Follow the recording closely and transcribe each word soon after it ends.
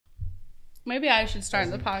Maybe I should start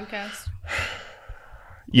the podcast.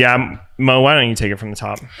 Yeah, Mo, why don't you take it from the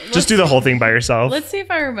top? Just do the whole thing by yourself. Let's see if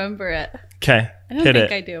I remember it. Okay. I don't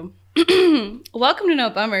think I do. Welcome to No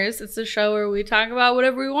Bummers. It's a show where we talk about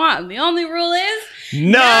whatever we want. And the only rule is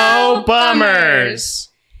no bummers.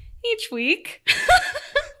 Each week,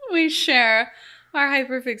 we share our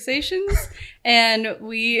hyperfixations and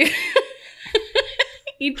we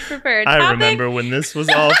each prepare a topic. I remember when this was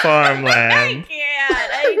all farmland.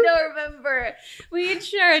 I don't remember. We each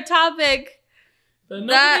share a topic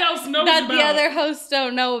that the other hosts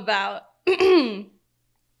don't know about.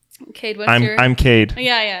 Cade, I'm Cade.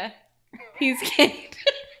 Yeah. He's Cade.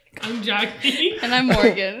 I'm Jackie. And I'm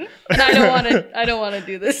Morgan. And I don't want to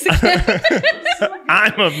do this again.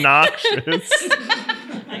 I'm obnoxious.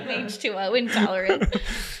 I'm H2O intolerant.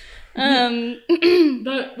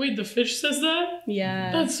 Wait, the fish says that?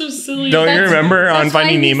 Yeah. That's so silly. Don't you remember on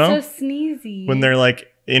Finding Nemo? So sneezy. When they're like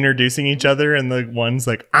introducing each other and the one's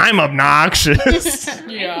like, I'm obnoxious.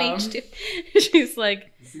 Yeah. I'm H2. She's like,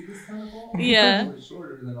 yeah.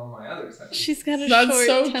 Shorter than all my others. She's got a That's short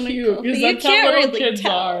so tentacle. cute. Because You that's how can't little really kids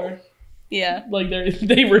tell. are. Yeah. Like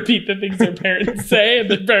they repeat the things their parents say, and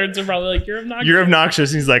their parents are probably like, "You're obnoxious." You're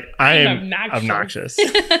obnoxious. And he's like, I am obnoxious.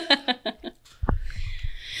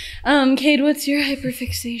 Cade, what's your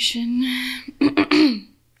hyperfixation?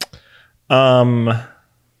 I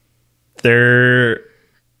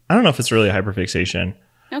don't know if it's really a hyperfixation.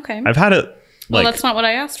 Okay. I've had it well, like that's not what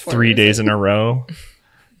I asked for. 3 days in a row.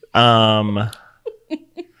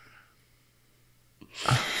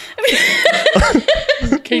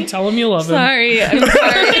 Okay, tell him you love him. Sorry, I'm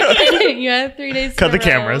sorry. You had 3 days. Cut in a the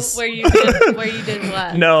row cameras. Where you did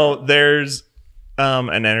what? No, there's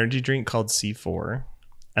an energy drink called C4,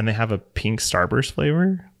 and they have a pink Starburst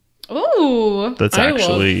flavor. Ooh, That's I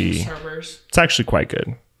actually love Starburst. it's actually quite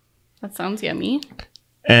good. that sounds yummy.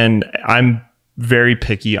 And I'm very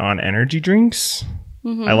picky on energy drinks.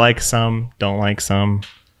 Mm-hmm. I like some, don't like some.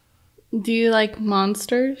 Do you like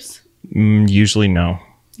Monsters? Usually no.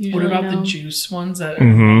 What about no. the juice ones that are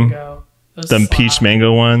mango? Those The slap. peach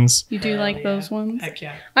mango ones. You do Hell like yeah. those ones? Heck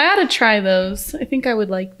yeah. I ought to try those. I think I would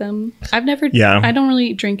like them. I've never. Yeah. I don't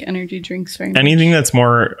really drink energy drinks very much. Anything that's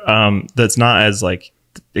more that's not as like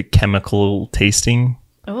chemical tasting,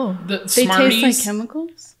 Oh, The they Smarties, taste like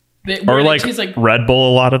chemicals. or like taste like Red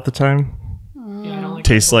Bull a lot of the time. yeah, I don't like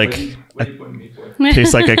Tastes Red Bull. like What are you putting me for?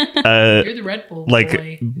 tastes like a You're the Red Bull like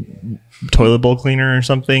boy. toilet bowl cleaner or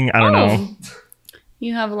something. I don't know.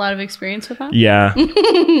 You have a lot of experience with that? Yeah.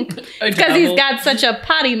 Because he's got such a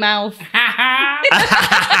potty mouth.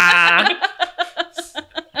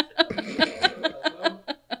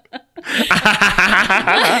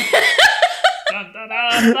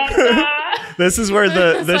 This is where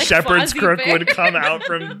the It's like shepherd's Fozzie crook Bear. would come out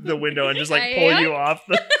from the window and just like Yeah, pull yeah. you off.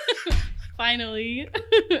 Finally.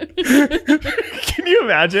 Can you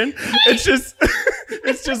imagine? It's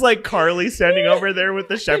just like Carly standing over there with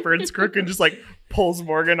the shepherd's crook and just like pulls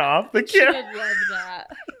Morgan off the She would camera. love that.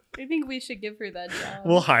 I think we should give her that job.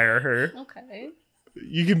 We'll hire her. Okay.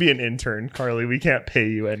 You can be an intern, Carly. We can't pay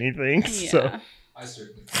you anything. So Yeah. I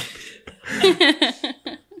certainly.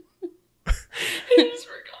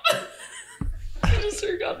 I just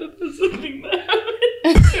forgot that this is a thing that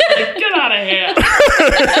happened. Get out of here.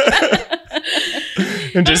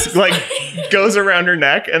 and just like goes around her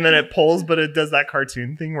neck and then it pulls, but it does that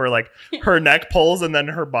cartoon thing where like her neck pulls and then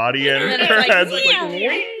her body and And then her it's like, head's like,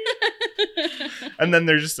 and then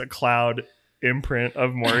there's just a cloud imprint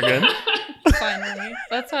of Morgan. Finally.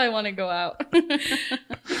 That's how I want to go out.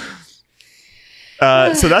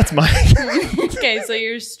 So that's my Okay, so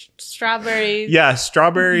you're strawberry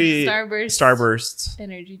strawberry Starburst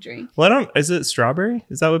energy drink. Well, is it strawberry?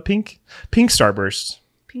 Is that what pink Starburst?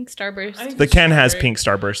 Pink Starburst. I think The it's can has cherry. pink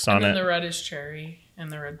Starburst on And then it. the red is cherry, and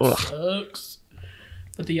the red Ugh. sucks.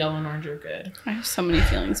 But the yellow and orange are good. I have so many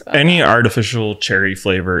feelings about Any that. artificial cherry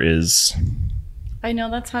flavor is, I know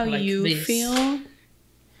that's how Like you this. feel.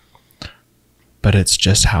 but it's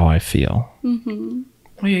just how I feel. Mm-hmm.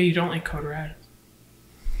 Oh yeah, you don't like Code Red.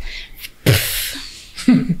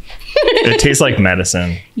 It tastes like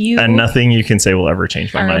medicine, You and nothing you can say will ever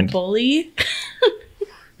change my are a mind. bully.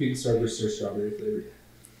 Pink Starburst or strawberry flavored.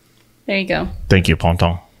 There you go. Thank you,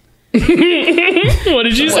 Ponton. What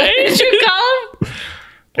did you What say? did you call him?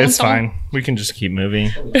 It's Ponton? fine. We can just keep moving.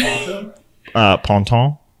 Ponton?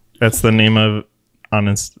 Ponton. That's the name of on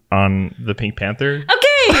the Pink Panther. Okay.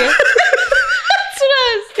 That's what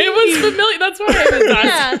I was It was thinking. familiar. That's why I was asking.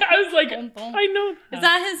 Yeah. I was like, Bum, bum. I know. Is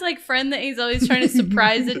that his like friend that he's always trying to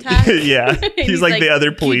surprise attack? Yeah, And he's like the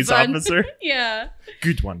other police "Keep on." officer. Yeah.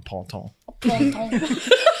 Good one, Ponton.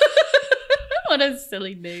 What a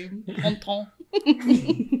silly name. Tonton.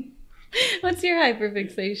 What's your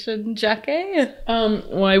hyperfixation, Jackie?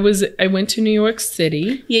 Well, I went to New York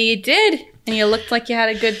City. Yeah, you did. And you looked like you had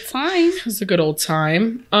a good time. It was a good old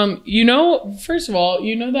time. First of all,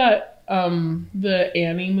 you know that the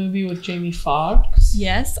Annie movie with Jamie Foxx?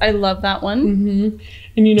 Yes, I love that one. Mm-hmm.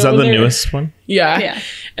 And Is that the newest one? Yeah. Yeah.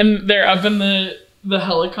 And they're up in the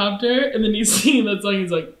helicopter, and then he's singing that song. He's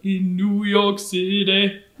like, in New York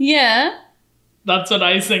City. Yeah. That's what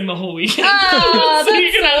I sang the whole weekend. Oh,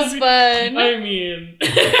 that's so fun. I mean,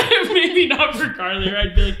 maybe not for Carly.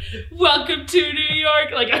 I'd be like, welcome to New York.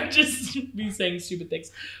 Like, I'd just be saying stupid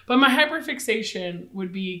things. But my hyperfixation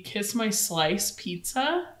would be Kiss My Slice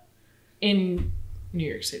pizza in New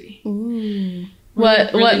York City. Ooh.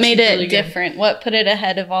 What made it really different? What put it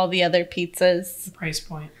ahead of all the other pizzas? The price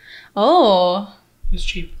point. Oh. It was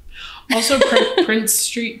cheap. Also, Prince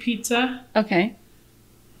Street Pizza. Okay.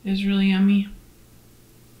 Is really yummy.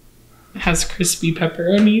 It has crispy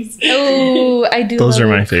pepperonis. Oh, I do. Those are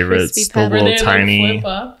my favorites. The little tiny. Flip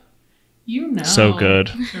up. You know. So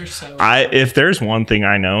good. They're so good. If there's one thing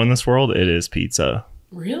I know in this world, it is pizza.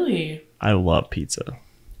 Really? I love pizza.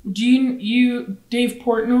 Do you Dave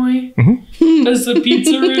Portnoy? Mm-hmm. As the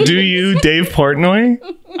pizza review? Do you, Dave Portnoy?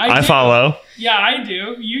 I follow. Yeah, I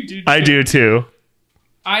do. You do too. I do too.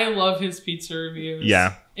 I love his pizza reviews.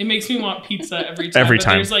 Yeah. It makes me want pizza every time. Every but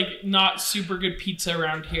time. There's like not super good pizza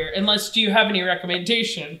around here. Do you have any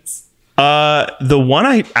recommendations? The one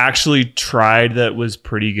I actually tried that was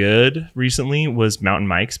pretty good recently was Mountain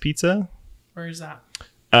Mike's Pizza. Where is that?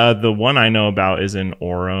 The one I know about is in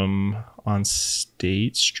Orem on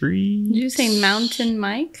State Street. Did you say Mountain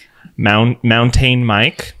Mike? Mountain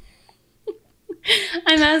Mike.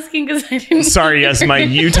 I'm asking because I didn't. Sorry, yes, my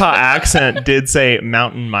Utah accent did say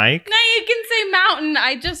Mountain Mike. No, you can say mountain.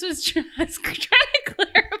 I just was trying to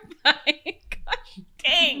clarify. Gosh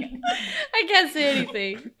dang. I can't say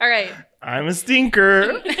anything. All right. I'm a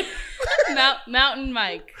stinker. Mountain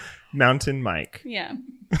Mike. Mountain Mike. Yeah.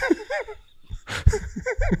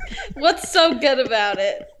 What's so good about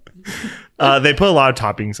it? They put a lot of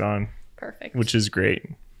toppings on. Perfect. Which is great.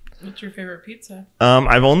 What's your favorite pizza?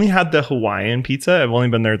 I've only had the Hawaiian pizza. I've only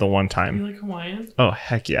been there the one time. You like Hawaiian? Oh,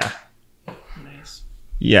 heck yeah. Nice.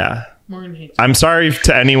 Yeah. Morgan hates I'm sorry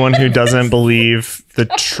to anyone who doesn't believe the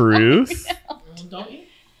truth. Well, don't you?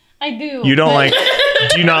 I do. You don't like...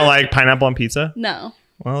 Do you not like pineapple on pizza? No.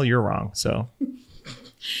 Well, you're wrong, so...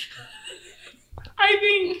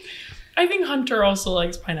 I think Hunter also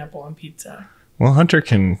likes pineapple on pizza. Well, Hunter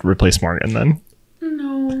can replace Morgan then.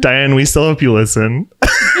 No. Diane, we still hope you listen.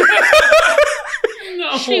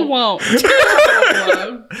 No. She won't.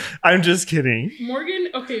 No. I'm just kidding. Morgan,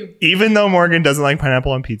 okay. Even though Morgan doesn't like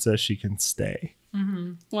pineapple on pizza, she can stay.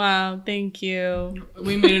 Mm-hmm. Wow, thank you.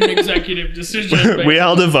 We made an executive decision. We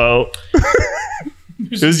held a vote.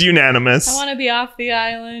 It was unanimous. I want to be off the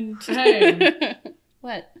island. Hey.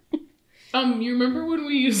 What? You remember when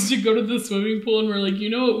we used to go to the swimming pool and we're like, you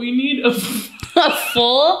know what, we need A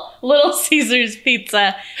full Little Caesars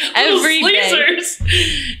pizza every day.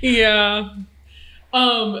 Yeah.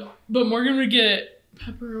 But Morgan would get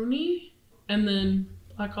pepperoni and then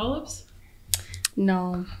black olives.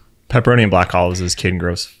 No. Pepperoni and black olives is Kid and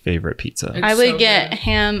Grove's favorite pizza. It's I would so get good.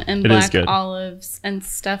 ham and It is black good. olives and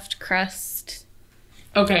stuffed crust.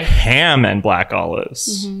 Okay. Ham and black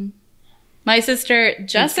olives. Mm-hmm. My sister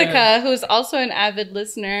Jessica, who's also an avid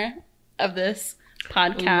listener of this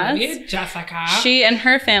podcast, Love you, Jessica. she and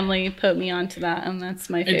her family put me onto that, and that's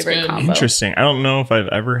my It's favorite good. combo. Interesting. I don't know if I've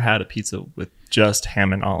ever had a pizza with just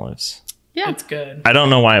ham and olives. Yeah, It's good. I don't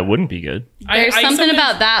know why it wouldn't be good. there's I something sometimes-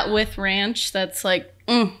 about that with ranch that's like,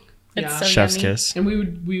 it's Yeah. so Chef's yummy. kiss. And we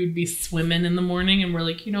would be swimming in the morning and we're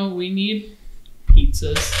like, you know, we need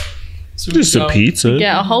pizzas. So Just a pizza.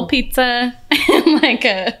 Get a whole pizza and like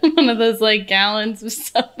one of those like gallons of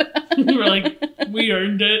soda. We're like, we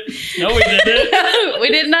earned it. No, we didn't. We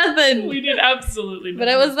did nothing, We did absolutely nothing. but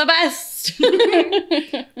it was the best.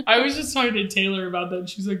 I was just talking to Taylor about that.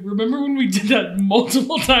 She's like, remember when we did that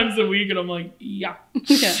multiple times a week? And I'm like, yeah.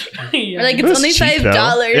 Yeah. Yeah. We're like, it's That's only cheap, though.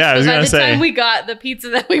 $5. Yeah, I was But by gonna the say. time we got the pizza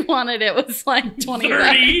that we wanted, it was like 20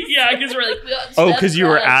 30. Yeah, because we're like, Oh, because you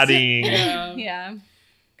were crust. adding. yeah. Yeah.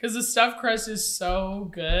 Because the stuffed crust is so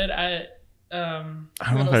good at I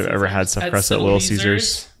don't know if Little I've ever had stuffed crust at Little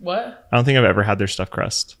Caesars. What? I don't think I've ever had their stuffed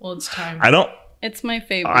crust. Well, it's time. It's my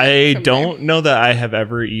favorite. I from don't know that I have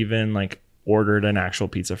ever even like ordered an actual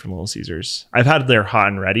pizza from Little Caesars. I've had their hot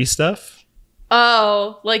and ready stuff. there.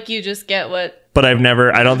 Oh, like you just get what But I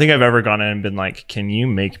don't think I've ever gone in and been like, can you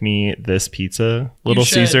make me this pizza, Little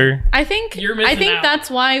should. Caesar? I think You're missing out. that's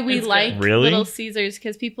why we It's like good. Really? Little Caesars,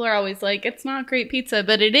 because people are always like, it's not great pizza,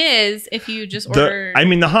 but it is if you just order.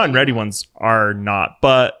 The hot and ready ones are not,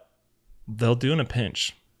 but they'll do in a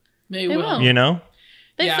pinch. They They will. will. You know?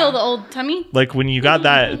 They Yeah. fill the old tummy. Like when you got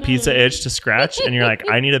that pizza itch to scratch and you're like,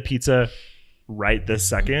 I need a pizza right this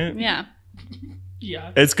second. Yeah.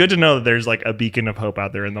 Yeah. It's good to know that there's like a beacon of hope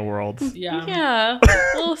out there in the world. Yeah. Yeah.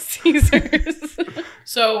 Little Caesars.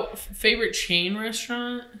 So, favorite chain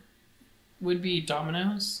restaurant would be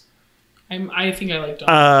Domino's. I think I like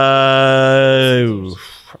Domino's.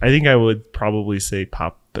 I think I would probably say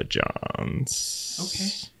Papa John's.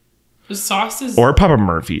 Okay. The sauce is Or Papa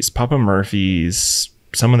Murphy's. Papa Murphy's,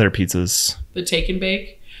 some of their pizzas. the take and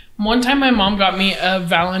bake. One time, my mom got me a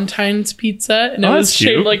Valentine's pizza, and it Oh, was that's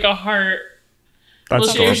shaped cute. like a heart. That's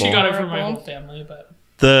Well, she adorable. got it for my Adorable. whole family, but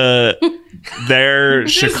Their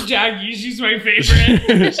just Jackie, she's my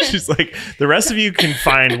favorite. she's like, the rest of you can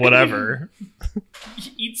find whatever.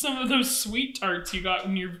 Eat some of those sweet tarts you got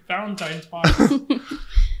in your Valentine's box.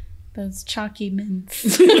 Those chalky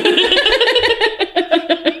mints.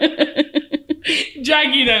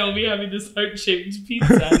 Jackie and I will be having this heart-shaped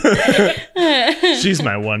pizza. She's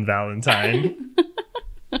my one Valentine.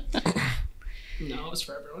 No, it's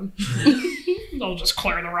for everyone. I'll just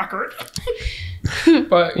clear the record.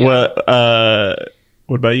 But yeah.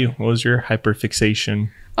 What about you? What was your hyperfixation?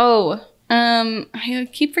 Oh, I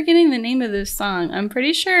keep forgetting the name of this song. I'm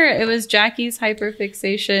pretty sure it was Jackie's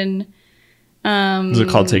hyperfixation. Is it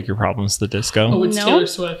called Take Your Problems to the Disco? Oh, it's No. Taylor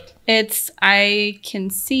Swift. It's I Can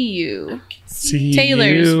See You. See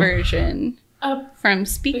Taylor's you. version Up from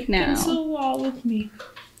Speak Now. against the wall with me.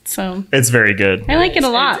 So It's very good. I like it a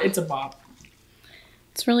lot. It's a bop.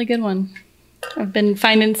 It's a really good one. I've been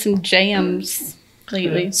finding some jams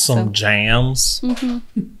lately. Some jams.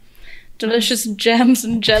 Delicious jams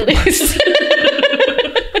and jellies.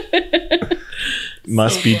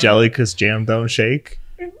 Must So be fun. jelly because jam don't shake.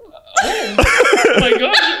 Oh my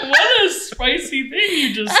gosh, what a spicy thing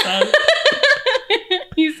you just said.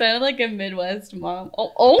 You sounded like a Midwest mom.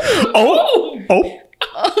 Oh, Oh, oh,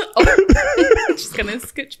 I'm just gonna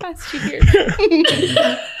scooch past you here.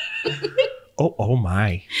 oh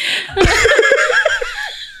my.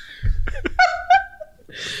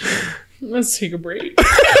 Let's take a break.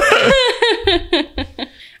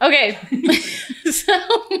 Okay, so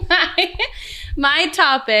my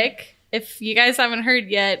topic, if you guys haven't heard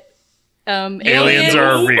yet, Aliens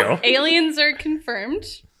are real. Aliens are confirmed.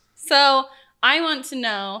 So I want to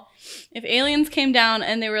know if aliens came down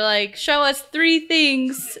and they were like, show us 3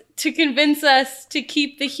 things to convince us to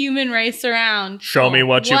keep the human race around. Show me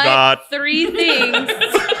what you got. 3 things?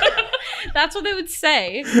 That's what they would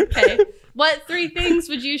say. Okay. What 3 things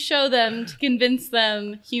would you show them to convince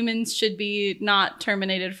them humans should be not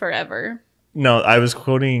terminated forever? No, I was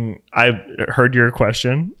quoting. I heard your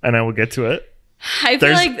question, and I will get to it. I feel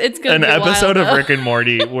There's like it's going to an be a while, episode of though. Rick and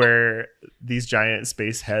Morty where these giant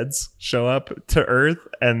space heads show up to Earth,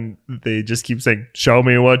 and they just keep saying, "Show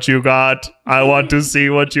me what you got. I want to see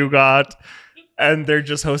what you got." And they're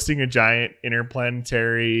just hosting a giant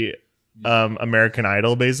interplanetary American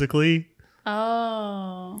Idol, basically.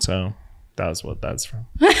 Oh. So that was what that's from.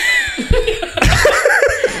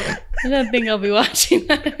 I don't think I'll be watching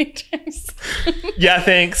that anytime soon. Yeah,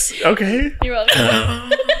 thanks. Okay. You're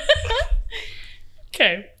welcome.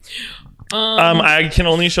 Okay. I can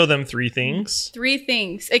only show them 3 things. 3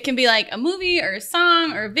 things. It can be like a movie or a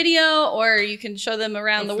song or a video, or you can show them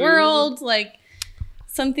around the food. world, like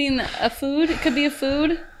something, a food. It could be a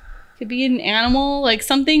food. It could be an animal, like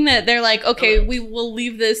something that they're like, okay, we will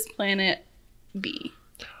leave this planet be.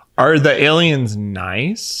 Are the aliens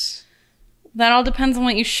nice? That all depends on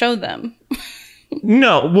what you show them.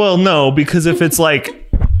 No, well, no, because if it's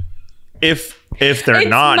like, if they're It's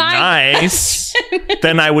not my nice,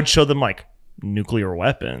 then I would show them like nuclear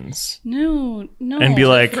weapons No. and be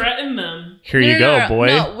like, Threaten them. here you go, boy.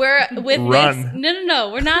 No, we're with Run. this.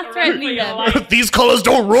 No. We're not threatening them. Like, These colors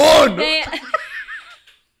don't run. They,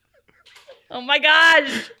 oh my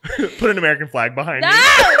gosh. Put an American flag behind No! me.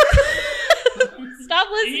 Stop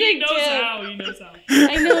he listening knows to him. how. He knows how.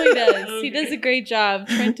 I know he does. He Okay. does a great job.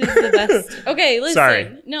 Trent is the best. Okay, listen.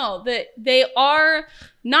 Sorry. No, they are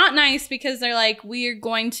not nice because they're like, we are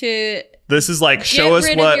going to This is like, get show us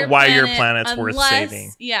rid of why your planet planet's worth unless-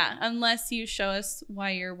 saving. Yeah, unless you show us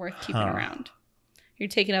why you're worth keeping Huh. around. You're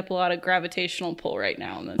taking up a lot of gravitational pull right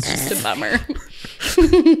now, and that's just a bummer.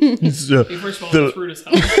 It's, Okay, first of all, The- it's rude as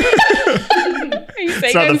hell. Are you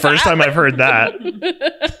it's not the first time I've heard that.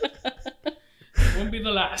 Won't be the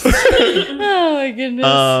last. Oh my goodness.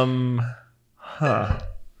 Huh.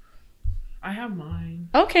 I have mine.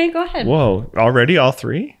 Okay, go ahead. Whoa. Already all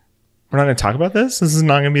three? We're not going to talk about this? This is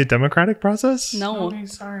not going to be a democratic process? No. Okay,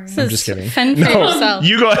 sorry. This I'm is just kidding. Fend for No, yourself.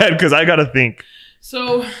 you go ahead because I got to think.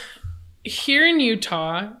 So here in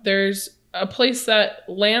Utah, there's a place that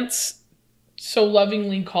Lance so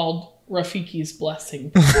lovingly called Rafiki's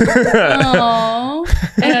Blessing. Oh.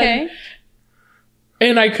 Okay.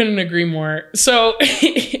 And I couldn't agree more. So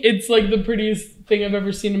it's like the prettiest thing I've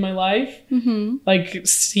ever seen in my life. Mm-hmm. Like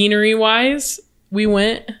scenery wise, we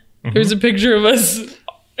went. There's a picture of us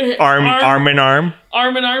Arm in arm.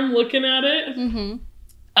 arm in arm looking at it.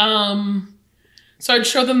 Mm-hmm. So I'd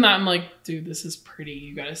show them that. I'm like, dude, this is pretty.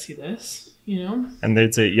 You gotta see this, you know? And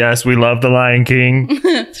they'd say, yes, we love the Lion King.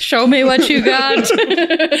 Show me what you got.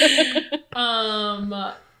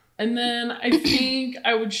 And then I think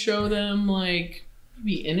I would show them like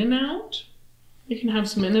maybe In-N-Out. You can have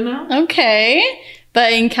some In-N-Out. Okay.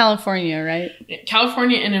 But in California, right?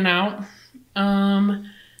 California In-N-Out.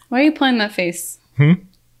 Why are you playing that face? Hmm?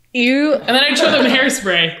 You And then I'd show them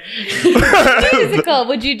Hairspray. musical.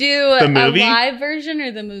 Would you do The a movie? live version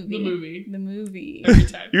or the movie? The movie. The movie. Every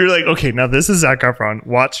time. You're like, okay, now this is Zac Efron.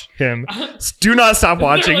 Watch him. Do not stop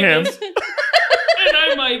watching Like him. this. And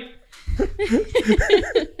I'm like,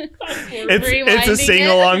 It's a Rewinding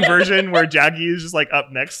sing-along version where Jackie is just like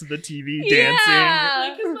up next to the TV dancing. Yeah.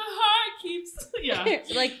 like, 'cause the heart keeps, yeah.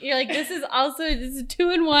 Like you're like, this is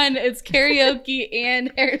 2-in-1. It's karaoke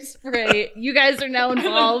and Hairspray. You guys are now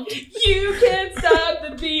involved. You can't stop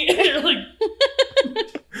the beat. And you're like,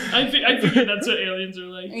 I figured that's what aliens are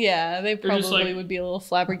like. Yeah, they They're just probably like- would be a little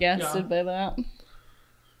flabbergasted by that.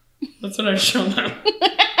 That's what I'd show them.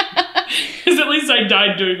 Because at least I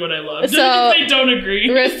died doing what I loved. So, If they don't agree.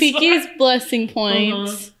 Rafiki's blessing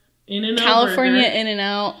points. Uh-huh. In-N-Out California burger,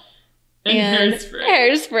 In-N-Out. and Hairspray.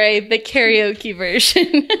 Hairspray. The karaoke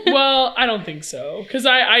version. Well, I don't think so. Because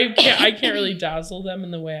I can't really dazzle them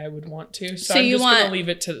in the way I would want to. So I'm you just want- going to leave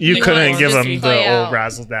it to You they couldn't want give to them see. the play old out.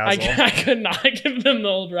 razzle dazzle. I could not give them the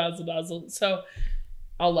old razzle dazzle. So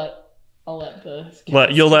I'll let the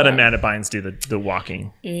You'll let Amanda Bynes do the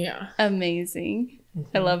walking. Yeah. Amazing.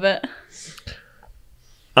 I love it.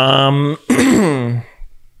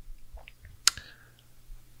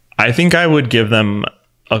 I think I would give them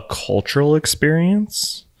a cultural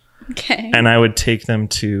experience, Okay. and I would take them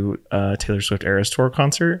to Taylor Swift Eras Tour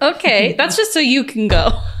concert. Okay. That's just so you can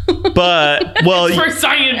go. But For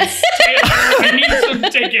science, Taylor, I need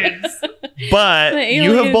some tickets. but The you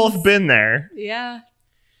have aliens. both been there. Yeah.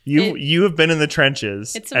 You have been in the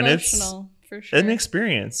trenches, It's and emotional for sure. an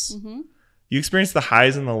experience. Mhm. You experience the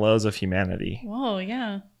highs and the lows of humanity, Whoa,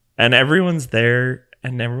 yeah. and everyone's there,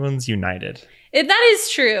 and everyone's united. That is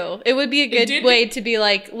true. It would be a good did- way to be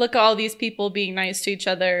like, look, all these people being nice to each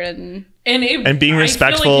other, and And And being I feel like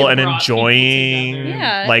respectful it and brought people enjoying together.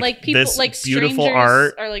 yeah, like like people, this like beautiful strangers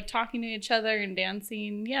art. are like talking to each other and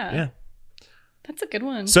dancing. Yeah, Yeah. that's a good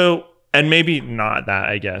one. So, and maybe not that,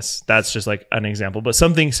 I guess. That's just like an example, but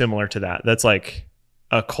something similar to that. That's like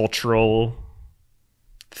a cultural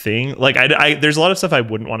thing. Like I there's a lot of stuff I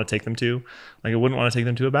wouldn't want to take them to. Like I wouldn't want to take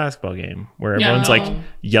them to a basketball game where Yeah, everyone's no. like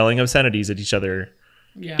yelling obscenities at each other.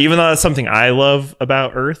 Yeah. Even though that's something I love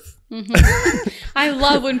about Earth. I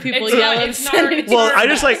love when people It's yell not- at it's not- it's Well, our I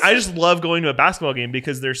just best. I just love going to a basketball game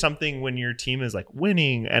because there's something when your team is like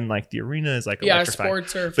winning and like the arena is like Yeah, electrifying.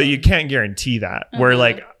 sports are But you can't guarantee that. Where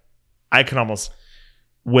like I can almost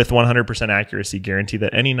with 100% accuracy guarantee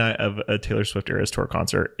that any night of a Taylor Swift Eras Tour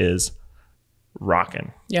concert is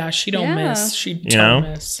rocking. Yeah, she don't Yeah. miss. She You don't know?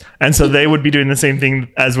 miss. And so they would be doing the same thing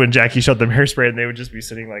as when Jackie showed them Hairspray, and they would just be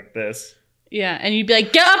sitting like this. Yeah, and you'd be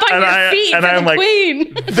like, get up on And your feet and for I'm the like,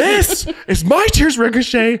 queen. This is my tears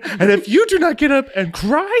ricochet, and if you do not get up and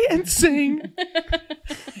cry and sing,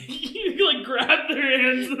 You like grab their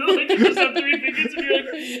hands and like you just have 3 fingers and you're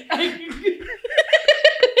like,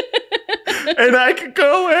 and I can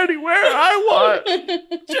go anywhere I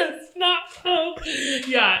want. just not so.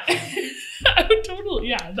 Yeah. I would totally.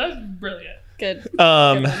 Yeah, that's brilliant. Good.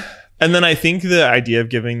 And then I think the idea of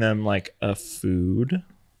giving them like a food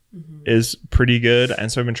is pretty good.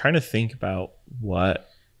 And so I've been trying to think about what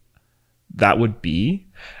that would be.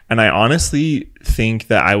 And I honestly think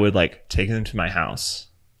that I would like take them to my house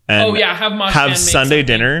and Oh yeah, have Mosh Man have make Sunday something.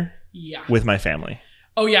 dinner Yeah. with my family.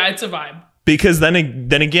 Oh yeah, it's a vibe. Because then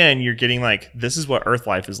again, you're getting like, this is what Earth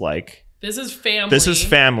life is like. This is family. This is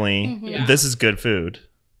family. Yeah. This is good food.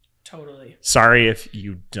 Totally. Sorry if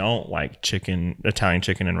you don't like chicken, Italian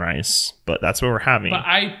chicken and rice, but that's what we're having. But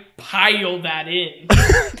I pile that in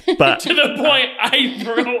But to the point I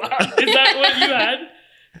throw out. Is that what you had?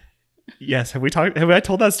 Yes. Have I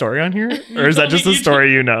told that story on here? Or is that just a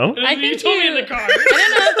story you know? I you think told me in you- the car. I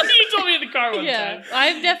don't know. You told me in the car one Yeah, time.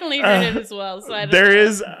 I've definitely heard it as well. So I don't There know.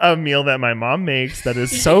 is a meal that my mom makes that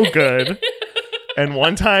is so good. And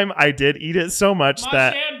one time I did eat it so much My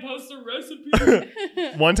that Shan posts a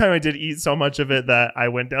recipe. one time I did eat so much of it that I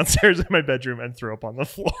went downstairs in my bedroom and threw up on the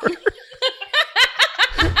floor.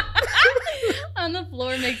 On the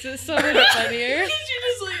floor makes it so much funnier. You're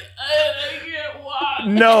just like, I can't walk.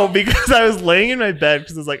 No, because I was laying in my bed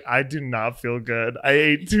because I was like, I do not feel good. I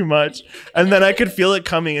ate too much. And then I could feel it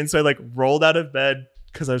coming. And so I like rolled out of bed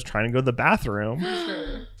because I was trying to go to the bathroom.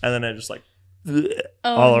 Sure. And then I just like Oh,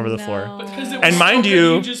 all over the floor. Because it was And mind so you-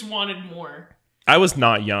 good, you just wanted more. I was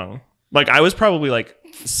not young. Like I was probably like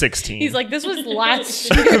 16. He's like, this was last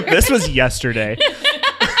year. This was yesterday.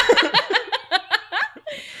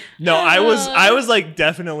 No, I was like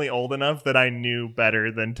definitely old enough that I knew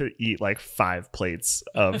better than to eat like 5 plates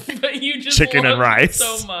of But you just chicken and loved it rice.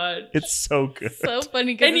 so much. It's so good. So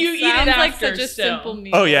funny because And you it eat it sounds like after such a still. simple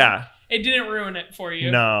meal. Oh yeah. It didn't ruin it for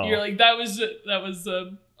you. No. You're like, that was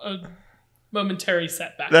a momentary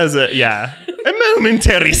setback. That's it. Yeah. A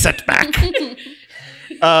momentary setback.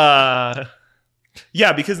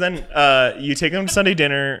 Yeah, because then you take them to Sunday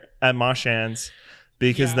dinner at Ma Shan's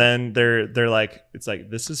because Yeah. then they're like, it's like,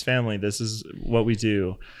 this is family. This is what we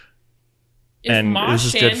do. If and Ma this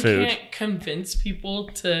is Shan good food. can't convince people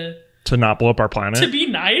to not blow up our planet. be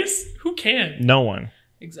nice, who can? No one,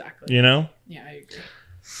 Exactly. you know? Yeah, I agree.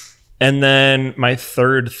 And then my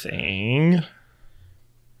third thing.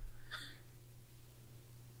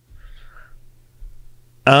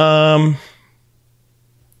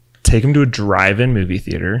 Take him to a drive-in movie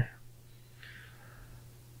theater.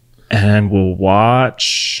 And we'll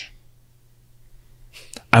watch.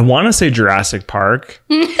 I want to say Jurassic Park,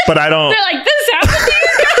 but I don't. They're like, this happened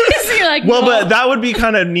to you guys? You're like, Well, no. but that would be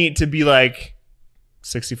kind of neat to be like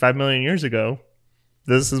 65 million years ago.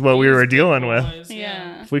 This is what we were dealing with.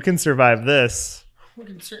 Yeah. If we can survive this, We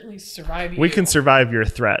can certainly survive. we can survive your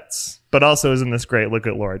threats. But also, isn't this great? Look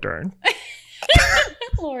at Laura Dern.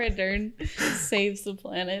 Laura Dern saves the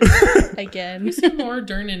planet again. You see Laura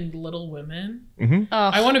Dern in Little Women. Mm-hmm. Oh,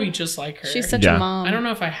 I want to be just like her. she's such Yeah. a mom. I don't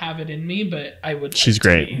know if I have it in me, but I would. She's like to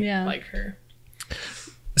great. be Yeah. like her.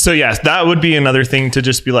 So yes, that would be another thing to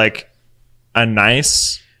just be like a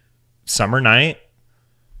nice summer night.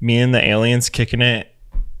 Me and the aliens kicking it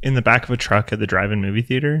in the back of a truck at the drive-in movie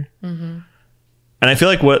theater. Mm-hmm. And I feel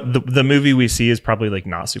like what the movie we see is probably like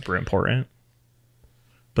not super important,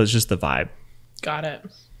 but it's just the vibe. Got it.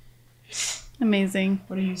 Amazing.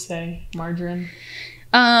 What do you say, Margarine?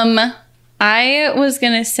 I was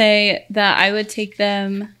gonna say that I would take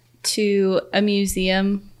them to a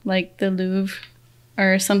museum like the Louvre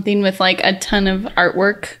or something with like a ton of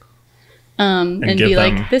artwork. And give be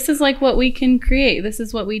them- like, this is like what we can create. This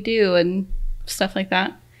is what we do and stuff like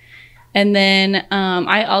that. And then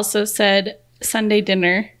I also said Sunday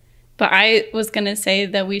dinner, but I was gonna say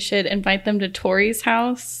that we should invite them to Tori's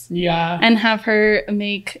house Yeah. and have her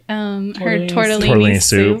make her Tortellini tortellini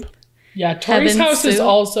soup. Yeah. Tori's Heaven house is soup.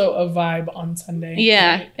 also a vibe on Sunday.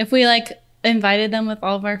 Yeah, right? if we like invited them with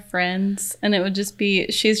all of our friends, and it would just be,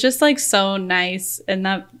 she's just like so nice, and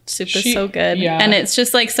that soup is so good. yeah. And it's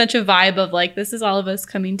just like such a vibe of like, this is all of us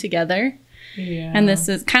coming together. Yeah. And this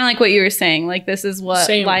is kind of like what you were saying, like this is what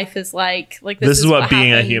Same. life is like. Like This is what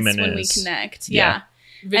being a happens human when is. we connect. Yeah.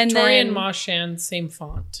 Yeah. And Victoria and then- Ma Shan, same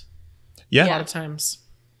font. Yeah. A lot of times.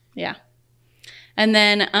 Yeah. And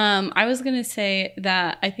then I was gonna say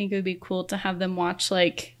that I think it would be cool to have them watch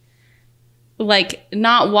like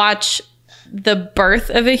not watch the birth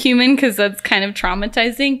of a human because that's kind of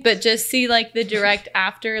traumatizing, but just see like the direct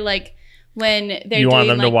after, like when they're You want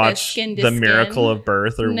doing, them to like, watch skin to the skin. miracle of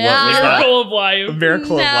birth or No. what was that? Miracle of Life.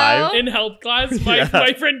 Miracle of No. Life. In health class, my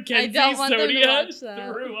Yeah. friend Kenzie don't want them to Sodia watch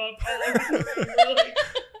that. threw up all over the like,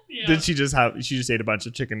 yeah. Did she just ate a bunch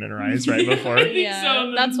of chicken and rice right before? I think Yeah,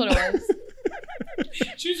 so. that's what it was.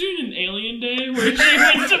 She was doing an alien day where she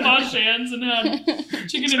went to Ma Shan's and had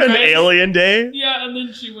chicken and An rice. alien day? Yeah, and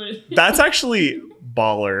then she went. That's actually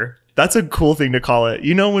baller. That's a cool thing to call it.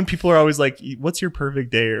 You know, when people are always like, "What's your perfect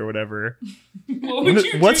day?" or whatever. What would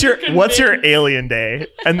you What's do your to What's your convince- alien day?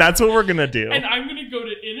 And that's what we're gonna do. And I'm gonna go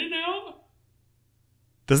to In-N-Out.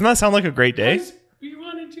 Doesn't that sound like a great day? Guys, you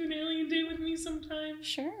want to do an alien day with me sometime?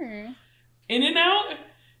 Sure. In-N-Out,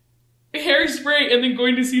 hairspray, and then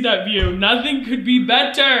going to see that view. Nothing could be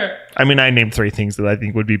better. I mean, I named 3 things that I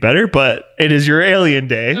think would be better, but it is your alien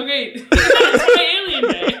day. Okay, that's my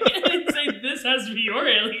alien day. I didn't say this has to be your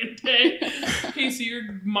alien day. Okay, so your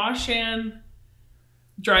Ma Shan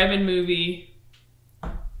drive-in movie.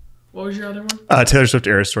 What was your other one? Taylor Swift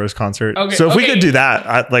Eras Tour's concert. Okay, So if we okay. could do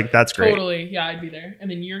that, that's great. Totally. Yeah, I'd be there. And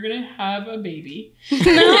then you're going to have a baby. No,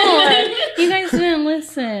 you guys didn't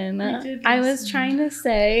listen. We did I was listen. trying to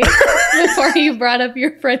say before you brought up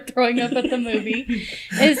your friend throwing up at the movie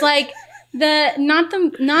is like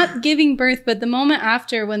not giving birth, but the moment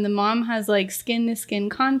after when the mom has like skin to skin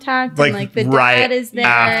contact Like, and like the right dad is there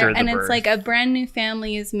after the and it's birth. like a brand new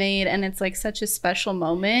family is made and it's like such a special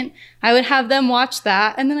moment. I would have them watch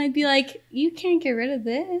that and then I'd be like, you can't get rid of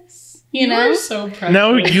this. You know? are so precious.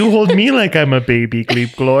 No, you hold me like I'm a baby,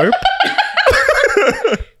 Gleep Glorp.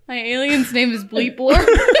 My alien's name is Bleep Lord.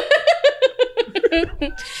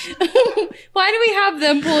 Why do we have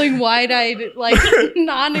them pulling wide-eyed, like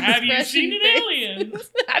non-expression Have you seen an faces? alien?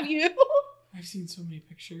 Have you? I've seen so many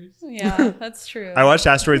pictures. Yeah, that's true. I watched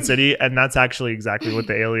Asteroid City, and that's actually exactly what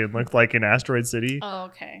the alien looked like in Asteroid City. Oh,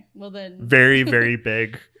 okay. Well then. Very, very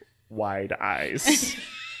big, wide eyes.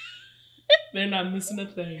 They're not missing a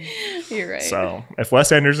thing. You're right. So if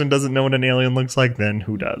Wes Anderson doesn't know what an alien looks like, then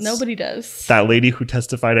who does? Nobody does. That lady who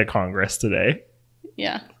testified at Congress today.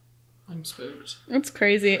 Yeah. I'm spooked. It's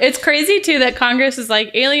crazy. It's crazy too that Congress is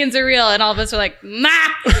like, aliens are real, and all of us are like, nah.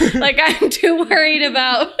 Like I'm too worried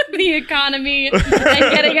about the economy and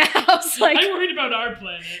getting a house. Like I'm worried about our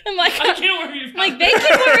planet. I'm like, I can't worry about like they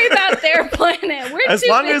can worry about their planet. We're As too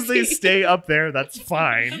long as they busy. stay up there, that's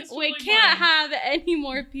fine. That's We totally can't fine. have any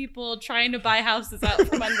more people trying to buy houses out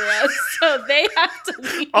from under us, so they have to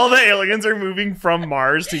leave. All the aliens are moving from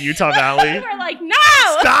Mars to Utah Valley. We're like, no!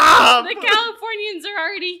 Stop! The Californians are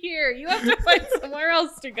already here. You have to find somewhere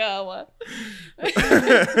else to go.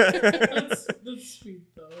 That's sweet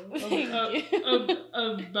though. Thank you.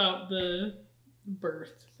 About the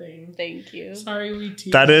birth thing. Thank you. Sorry, we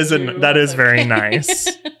teased that is you. very nice.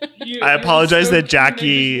 I You apologize were so that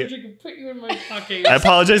Jackie- cute, I just wish I could put you in my pocket. I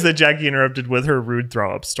apologize that Jackie interrupted with her rude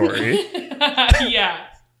throw up story. Yeah.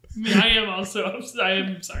 I mean, I am also upset. I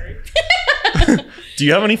am sorry. Do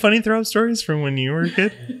you have any funny throw up stories from when you were a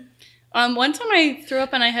kid? One time I threw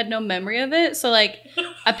up and I had no memory of it. So like,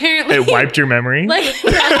 apparently, It wiped your memory. like,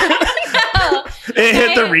 no. It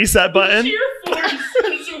hit the reset button. Sheer force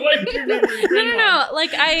has wiped your memory. No. Like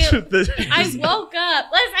I The- woke up.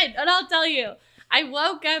 Listen, and I'll tell you. I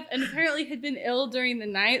woke up and apparently had been ill during the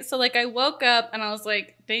night. So like I woke up and I was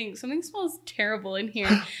like, dang, something smells terrible in here.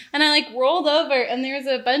 And I like rolled over and there was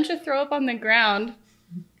a bunch of throw up on the ground.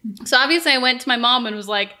 So obviously I went to my mom and was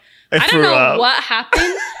like, I don't threw know up. what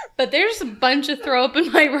happened, but there's a bunch of throw up in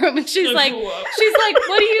my room. And she's I like, threw up.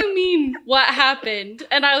 what do you mean? What happened?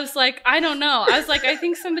 And I was like, I don't know. I was like, I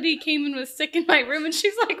think somebody came and was sick in my room. And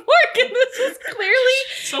she's like, Morgan, this was clearly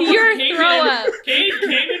Someone your came throw in. up. Cade came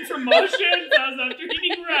in from motion. That was after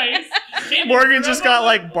eating rice. Came in Morgan from just a- got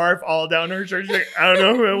like barf all down her shirt. She's like, I don't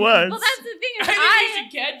know who it was. Well, that's the thing. Is I think I we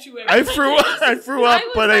should catch you. I threw up,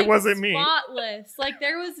 was, but like, it wasn't me. Spotless. Like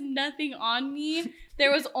there was nothing on me.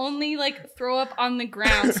 There was only like throw up on the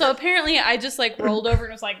ground. So apparently I just like rolled over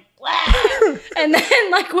and was like, blah, and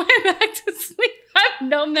then like went back to sleep. I have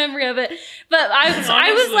no memory of it. But I was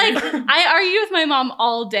Honestly. like, I argued with my mom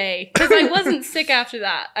all day because I wasn't sick after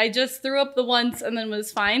that. I just threw up the once and then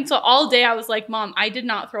was fine. So all day I was like, Mom, I did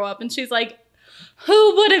not throw up. And she's like,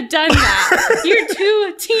 who would have done that? Your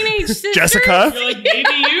two teenage sisters? Jessica? You're like, maybe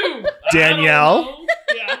you. Danielle? I don't know.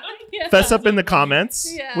 Yeah. Yeah. Fess up in the comments.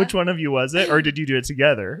 Yeah. Which one of you was it? Or did you do it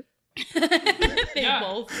together? They Yeah.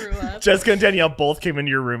 both threw up. Jessica and Danielle both came into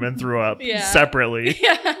your room and threw up Yeah. separately.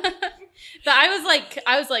 Yeah. But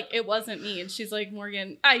I was like, it wasn't me. And she's like,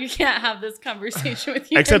 Morgan, you can't have this conversation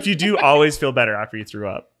with you. Except you do always feel better after you threw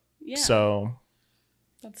up. Yeah, So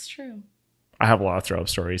that's true. I have a lot of throw up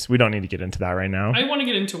stories. We don't need to get into that right now. I want to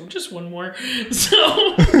get into just one more. So,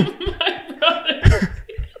 my brother,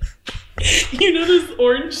 you know those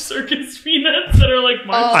orange circus peanuts that are like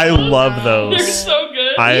I marshmallows? love those. They're so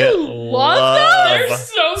good. I You love They're love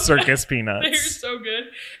so circus They're peanuts. so good.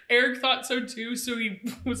 Eric thought so too, so he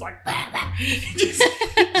was like,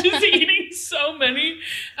 just eating so many.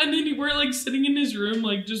 And then we're like sitting in his room,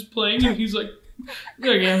 like just playing, and he's like,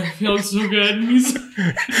 yeah, it feels so good. And he's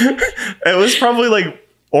It was probably like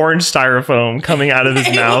orange styrofoam coming out of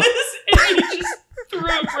his mouth. and he just threw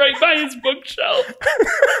up right by his bookshelf.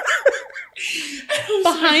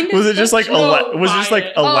 Behind Was his it just like No, was it just buy like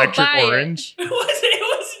it. electric buy it. orange? It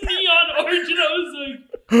was neon orange, and I was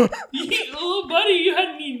like, little buddy, you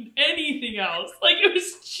hadn't eaten anything else. Like, it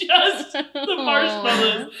was just the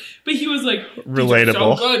marshmallows. But he was like,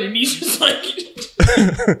 Relatable. so good, and he's just like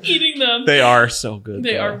eating them. They are so good.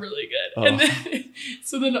 They though. are really good. Oh. And then,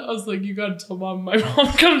 so then I was like, you gotta tell mom. My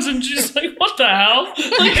mom comes and she's like, what the hell? Like, 'cause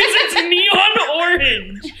it's neon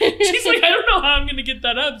orange. She's like, I don't know how I'm gonna get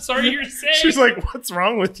that up. Sorry, you're sick. She's like, what's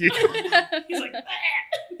wrong with you? He's like, ah.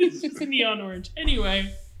 It's just neon orange.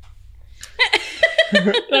 Anyway.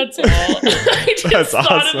 That's all. I just That's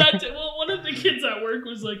thought awesome. of that. Well, one of the kids at work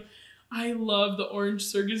was like, I love the orange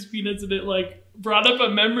circus peanuts, and it like brought up a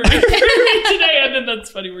memory for me today. And then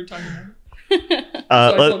that's funny we're talking about it. So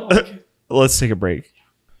I told all the kids. Let's take a break.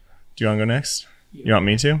 Do you want to go next? You want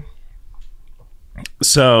me to?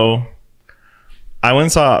 So I went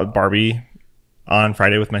and saw Barbie on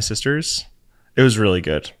Friday with my sisters. It was really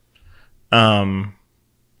good. And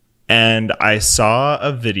I saw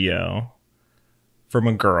a video from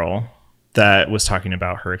a girl that was talking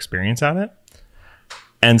about her experience at it.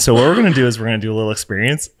 And so what we're going to do is we're going to do a little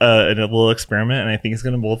experience, a little experiment, and I think it's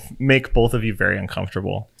going to make both of you very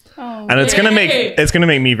uncomfortable. Oh, And it's going to Yay!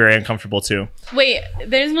 make me very uncomfortable too. wait,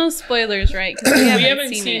 there's no spoilers, right? Because we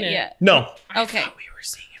haven't seen it yet. No, Okay. We were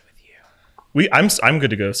seeing it with you. I'm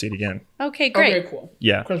good to go see it again. Okay, great. Okay, cool.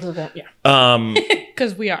 Yeah. Because we're going, yeah.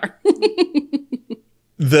 Because we are.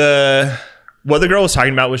 What the girl was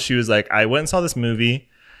talking about was she was like, I went and saw this movie,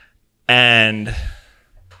 and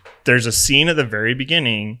there's a scene at the very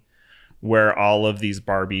beginning where all of these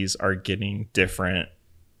Barbies are getting different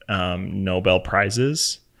Nobel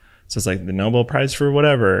prizes. So it's like the Nobel Prize for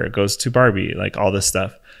whatever goes to Barbie, like all this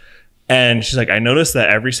stuff. And she's like, I noticed that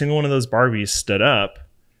every single one of those Barbies stood up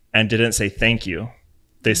and didn't say thank you.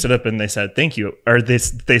 They stood up and they said thank you, or they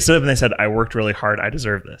stood up and they said, I worked really hard. I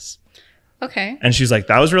deserve this. Okay. And she's like,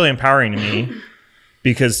 that was really empowering to me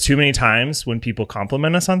because too many times when people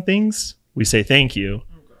compliment us on things, we say thank you.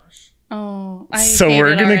 Oh, I So hate we're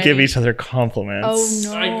it going to already. give each other compliments.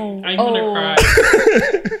 Oh no! I'm gonna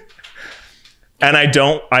cry. And I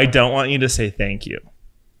don't want you to say thank you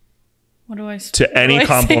What do I to any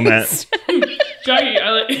compliment.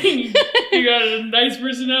 Jackie, you got a nice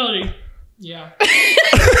personality. Yeah.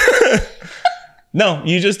 No,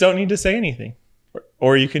 you just don't need to say anything.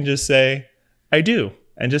 Or you can just say, I do.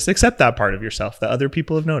 And just accept that part of yourself that other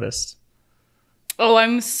people have noticed. Oh,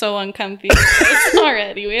 I'm so uncomfy with this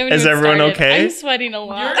already. We haven't Is even everyone started. okay? I'm sweating a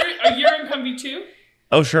lot. You're uncomfy too?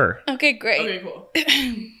 Oh, sure. Okay, great. Okay, cool.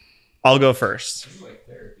 I'll go first. It's like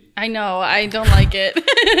therapy. I know. I don't like it.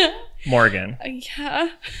 Morgan. Yeah.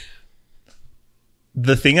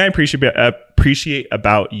 The thing I appreciate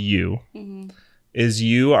about you is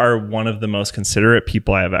you are one of the most considerate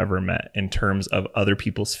people I have ever met in terms of other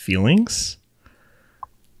people's feelings.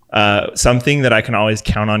 Something that I can always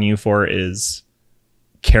count on you for is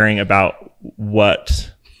caring about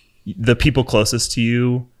what the people closest to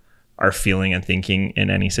you are feeling and thinking in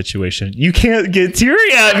any situation. You can't get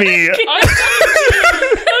teary at me. That's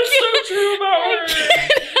so true about her.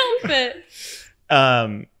 Help it.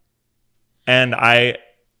 And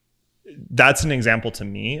that's an example to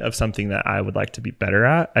me of something that I would like to be better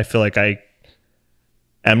at. I feel like I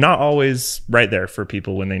am not always right there for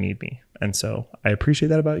people when they need me. And so I appreciate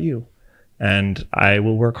that about you. And I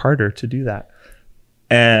will work harder to do that.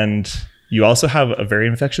 And you also have a very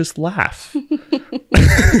infectious laugh. There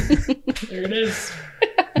it is.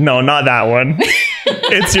 No, not that one.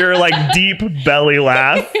 It's your like deep belly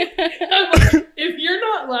laugh. If you're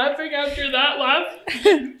not laughing after that laugh,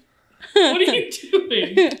 what are you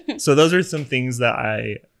doing? So those are some things that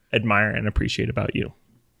I admire and appreciate about you.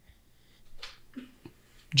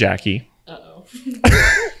 Jackie, Uh-oh.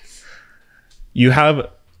 you have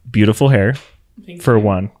beautiful hair, Thank for you.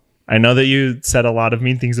 one. I know that you said a lot of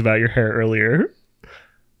mean things about your hair earlier,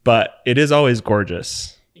 but it is always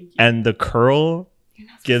gorgeous. Thank you. And the curl You're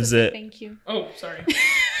not supposed gives to say it. Thank you. Oh, sorry.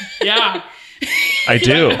 Yeah. I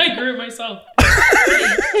do. I grew it myself.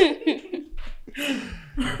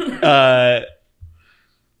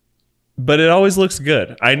 But it always looks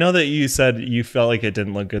good. I know that you said you felt like it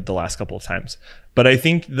didn't look good the last couple of times, but I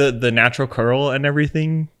think the natural curl and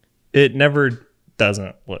everything, it never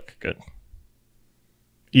doesn't look good.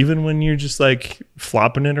 Even when you're just like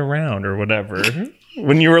flopping it around or whatever.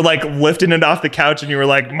 When you were like lifting it off the couch and you were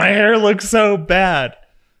like, my hair looks so bad.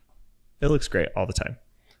 It looks great all the time.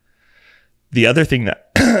 The other thing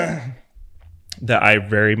that that I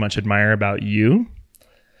very much admire about you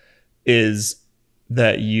is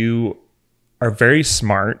that you are very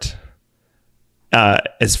smart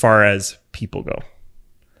as far as people go.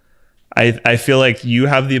 I feel like you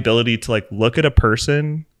have the ability to like look at a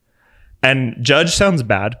person and judge sounds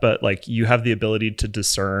bad, but like you have the ability to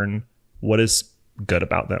discern what is good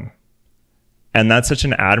about them. And that's such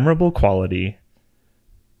an admirable quality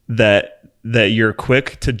that you're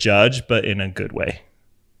quick to judge, but in a good way.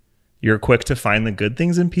 You're quick to find the good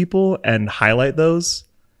things in people and highlight those.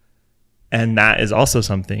 And that is also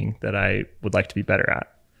something that I would like to be better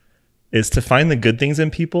at, is to find the good things in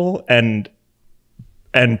people and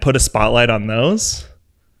put a spotlight on those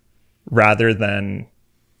rather than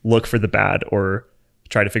look for the bad or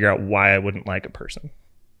try to figure out why I wouldn't like a person.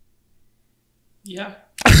 Yeah.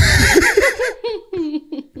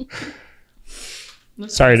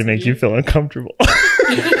 Sorry to make you feel uncomfortable.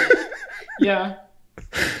 Yeah.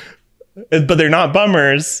 But they're not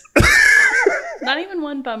bummers. Not even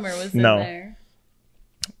one bummer was in No. there.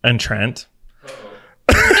 And Trent.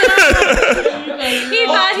 He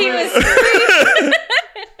thought he was.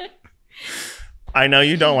 I know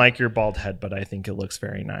you don't like your bald head, but I think it looks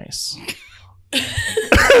very nice.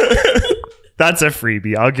 That's a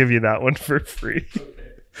freebie. I'll give you that one for free.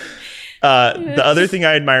 The other thing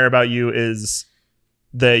I admire about you is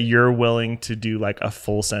that you're willing to do like a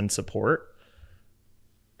full send support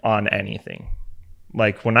on anything.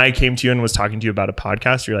 Like when I came to you and was talking to you about a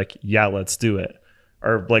podcast, you're like, yeah, let's do it.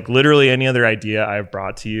 Or like literally any other idea I've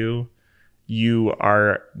brought to you, you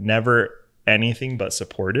are never anything but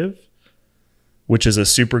supportive, which is a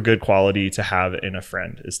super good quality to have in a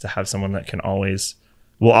friend, is to have someone that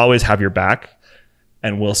will always have your back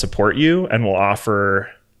and will support you and will offer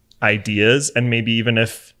ideas. And maybe even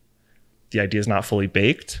if the idea is not fully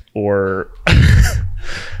baked or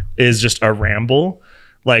is just a ramble,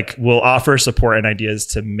 like will offer support and ideas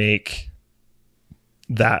to make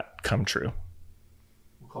that come true.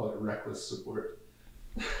 We'll call it reckless support.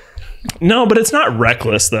 No, but it's not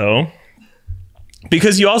reckless though,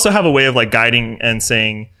 because you also have a way of like guiding and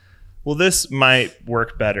saying, well, this might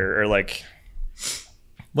work better, or like,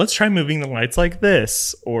 let's try moving the lights like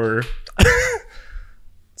this, or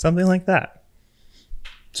something like that.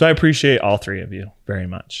 So I appreciate all three of you very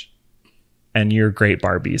much. And you're great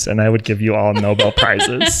Barbies, and I would give you all Nobel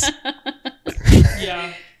Prizes.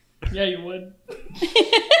 Yeah. Yeah, you would.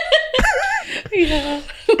 Yeah.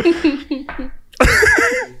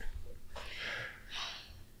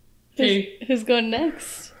 Hey, Who's going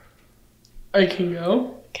next? I can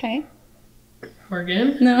go. Okay.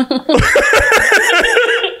 Morgan. No.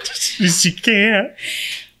 She can't.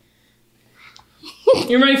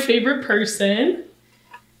 You're my favorite person.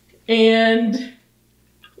 And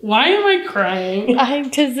why am I crying?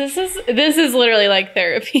 Because this is literally like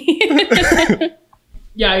therapy.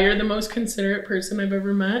 Yeah, you're the most considerate person I've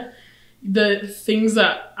ever met. The things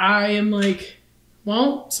that I am like,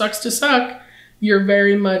 well, sucks to suck. You're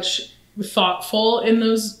very much thoughtful in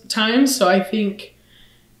those times. So I think,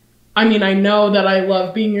 I know that I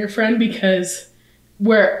love being your friend because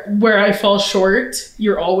where I fall short,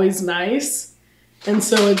 you're always nice. And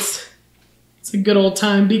so it's a good old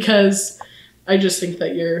time because I just think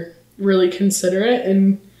that you're really considerate,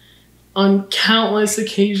 and on countless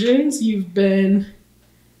occasions you've been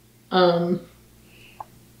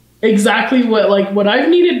exactly what I've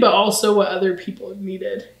needed, but also what other people have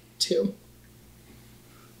needed too.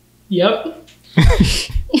 Yep.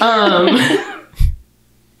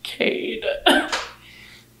 Cade.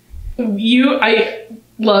 I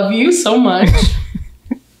love you so much.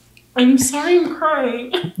 I'm sorry I'm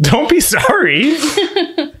crying. Don't be sorry.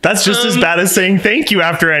 That's just as bad as saying thank you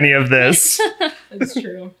after any of this. That's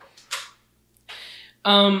true.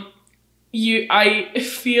 I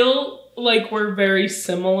feel like we're very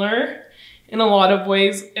similar in a lot of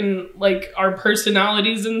ways, in like our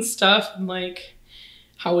personalities and stuff, and like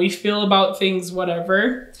how we feel about things,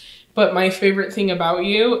 whatever. But my favorite thing about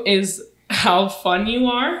you is how fun you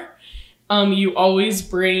are. You always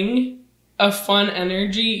bring a fun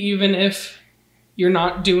energy, even if you're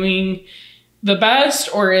not doing the best,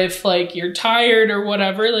 or if like you're tired or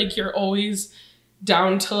whatever. Like you're always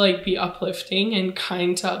down to like be uplifting and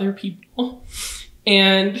kind to other people.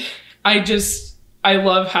 And I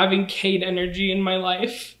love having Cade energy in my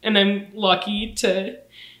life, and I'm lucky to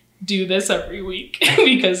do this every week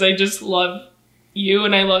because I just love you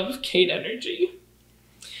and I love Cade energy.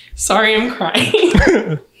 Sorry I'm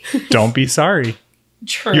crying. Don't be sorry.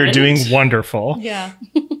 Trent. You're doing wonderful. Yeah.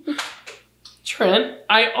 Trent,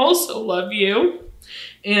 I also love you.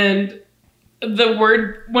 And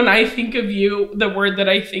when I think of you, the word that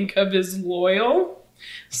I think of is loyal.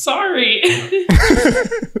 Sorry.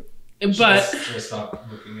 But Should I stop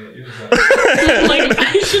looking at you? Is that- like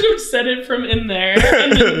I should have said it from in there.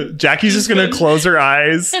 And then, Jackie's just going to close her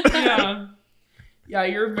eyes. yeah. Yeah,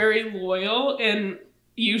 you're very loyal and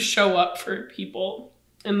you show up for people.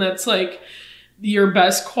 And that's like your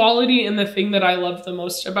best quality, and the thing that I love the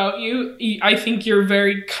most about you. I think you're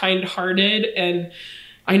very kind-hearted, and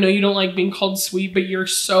I know you don't like being called sweet, but you're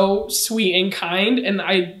so sweet and kind. And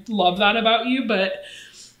I love that about you. But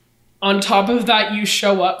on top of that, you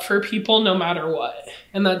show up for people no matter what.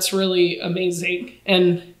 And that's really amazing.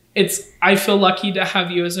 And I feel lucky to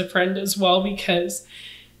have you as a friend as well, because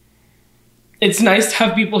it's nice to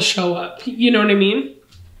have people show up. You know what I mean?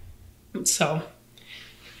 So,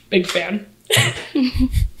 big fan.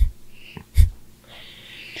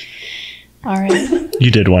 All right.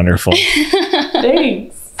 You did wonderful.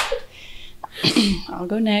 Thanks. I'll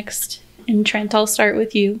go next. And Trent, I'll start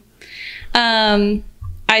with you.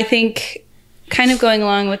 I think kind of going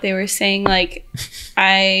along what they were saying, like,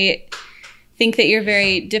 I think that you're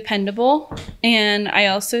very dependable. And I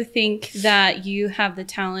also think that you have the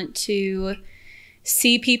talent to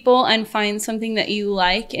see people and find something that you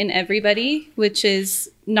like in everybody, which is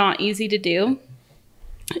not easy to do.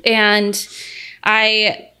 And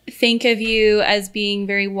I think of you as being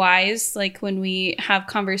very wise. Like, when we have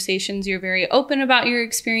conversations, you're very open about your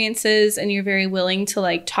experiences, and you're very willing to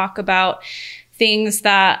like talk about things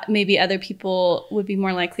that maybe other people would be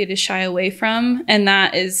more likely to shy away from. And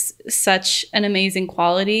that is such an amazing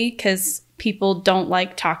quality, because people don't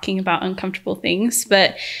like talking about uncomfortable things,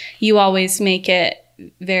 but you always make it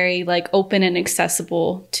very like open and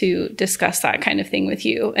accessible to discuss that kind of thing with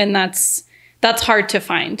you. And that's hard to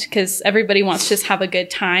find, because everybody wants to just have a good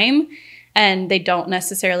time, and they don't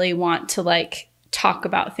necessarily want to like talk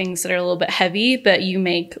about things that are a little bit heavy, but you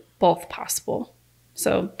make both possible.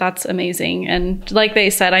 So that's amazing. And like they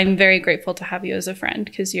said, I'm very grateful to have you as a friend,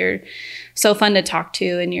 because you're so fun to talk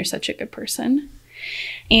to and you're such a good person.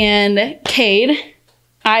 And Cade,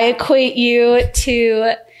 I equate you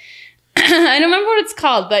to, I don't remember what it's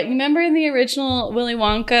called, but you remember in the original Willy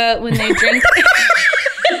Wonka when they drink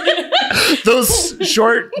Those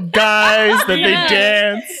short guys that they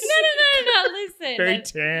dance. No, listen. Very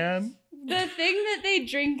tan. The thing that they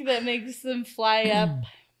drink that makes them fly up.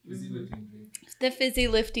 Fizzy lifting drink. The fizzy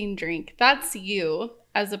lifting drink. That's you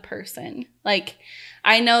as a person. Like,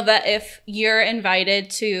 I know that if you're invited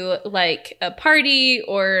to like a party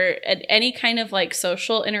or at any kind of like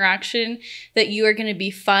social interaction, that you are going to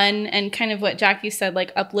be fun and kind of what Jackie said,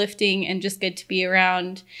 like uplifting and just good to be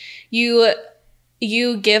around.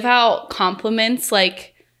 You give out compliments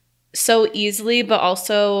like so easily, but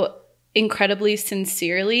also incredibly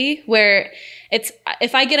sincerely, where it's,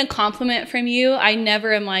 if I get a compliment from you, I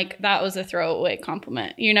never am like, that was a throwaway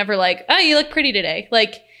compliment. You're never like, oh, you look pretty today.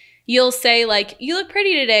 Like, you'll say like, you look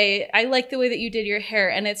pretty today. I like the way that you did your hair.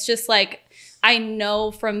 And it's just like, I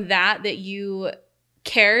know from that you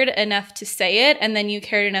cared enough to say it. And then you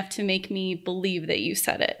cared enough to make me believe that you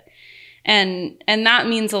said it. And that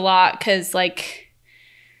means a lot, because like,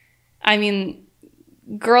 I mean,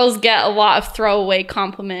 girls get a lot of throwaway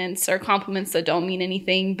compliments or compliments that don't mean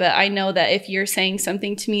anything, but I know that if you're saying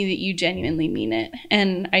something to me, that you genuinely mean it.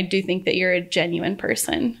 And I do think that you're a genuine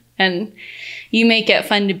person, and you make it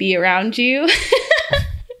fun to be around you.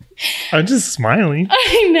 I'm just smiling.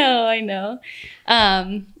 I know.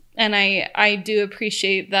 And I do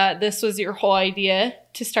appreciate that this was your whole idea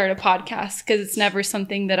to start a podcast, because it's never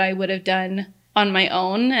something that I would have done on my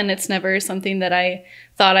own, and it's never something that I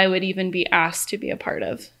thought I would even be asked to be a part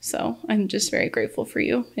of. So I'm just very grateful for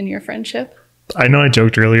you and your friendship. I know I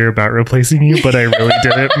joked earlier about replacing you, but I really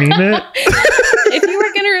didn't mean it. If you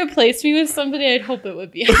were going to replace me with somebody, I'd hope it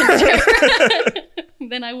would be Hunter.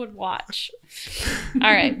 Then I would watch.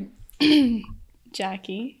 All right.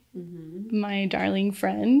 Jackie, my darling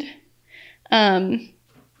friend. I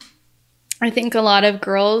think a lot of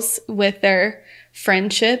girls with their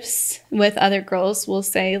friendships with other girls will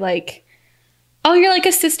say like, oh, you're like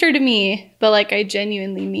a sister to me. But like, I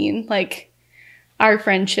genuinely mean like our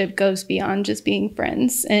friendship goes beyond just being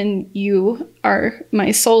friends, and you are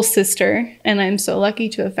my soul sister, and I'm so lucky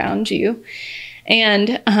to have found you.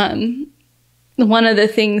 And one of the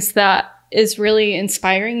things that is really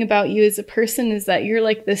inspiring about you as a person is that you're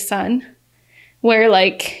like the sun, where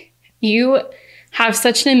like you have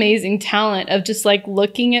such an amazing talent of just like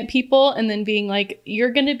looking at people and then being like,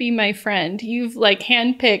 you're going to be my friend. You've like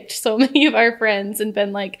handpicked so many of our friends and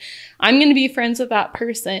been like, I'm going to be friends with that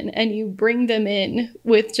person. And you bring them in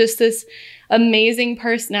with just this amazing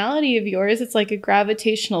personality of yours. It's like a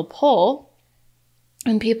gravitational pull,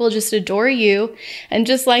 and people just adore you. And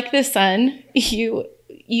just like the sun, you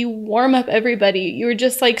warm up everybody. You're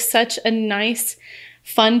just like such a nice,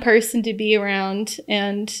 fun person to be around,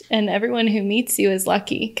 and everyone who meets you is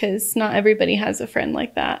lucky, because not everybody has a friend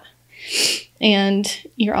like that. And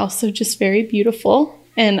you're also just very beautiful,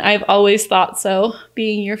 and I've always thought so,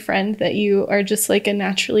 being your friend, that you are just like a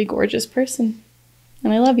naturally gorgeous person,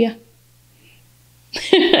 and I love you.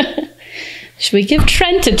 Should we give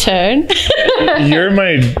Trent a turn?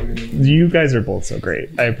 You guys are both so great.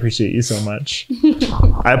 I appreciate you so much.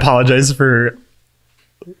 I apologize for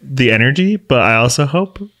the energy, but I also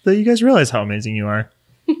hope that you guys realize how amazing you are.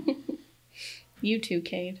 You too,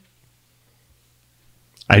 Cade.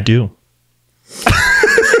 I do.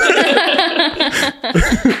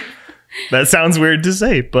 That sounds weird to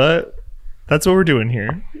say, but that's what we're doing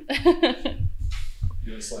here.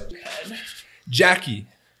 Jackie,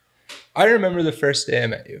 I remember the first day I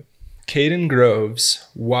met you. Caden Groves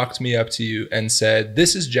walked me up to you and said,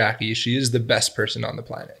 "This is Jackie. She is the best person on the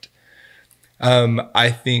planet."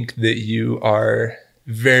 I think that you are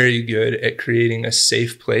very good at creating a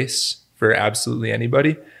safe place for absolutely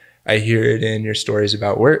anybody. I hear it in your stories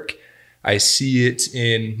about work. I see it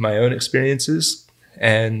in my own experiences,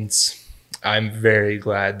 and I'm very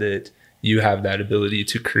glad that you have that ability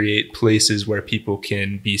to create places where people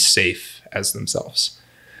can be safe as themselves.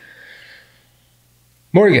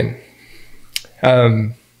 Morgan,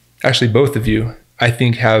 actually both of you, I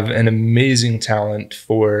think have an amazing talent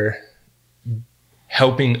for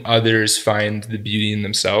helping others find the beauty in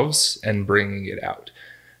themselves and bringing it out.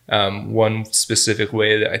 One specific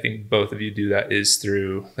way that I think both of you do that is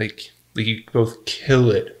through like you both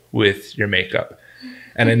kill it with your makeup.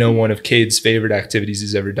 And I know one of Cade's favorite activities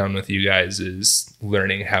he's ever done with you guys is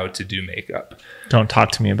learning how to do makeup. Don't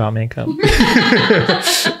talk to me about makeup.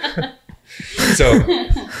 So,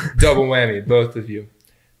 double whammy, both of you.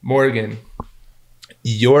 Morgan,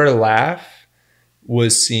 your laugh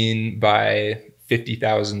was seen by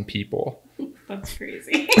 50,000 people That's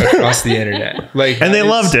crazy. across the internet. And they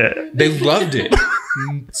loved it. They loved it.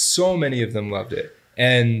 So many of them loved it.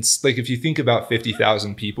 And like, if you think about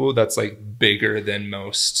 50,000 people, that's like bigger than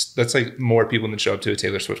most. That's like more people than show up to a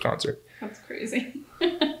Taylor Swift concert. That's crazy.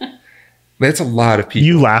 That's a lot of people.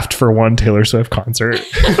 You laughed for one Taylor Swift concert.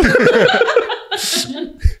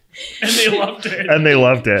 And they loved it. And they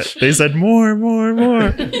loved it. They said more.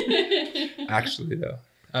 Actually, though.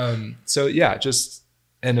 So yeah, just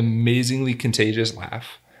an amazingly contagious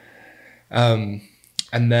laugh. And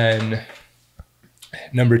then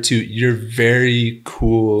number 2, you're very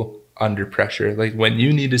cool under pressure. Like when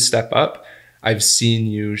you need to step up, I've seen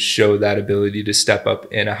you show that ability to step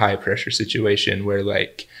up in a high pressure situation where,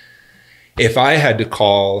 like, if I had to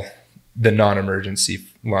call the non-emergency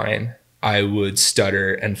line, I would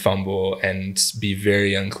stutter and fumble and be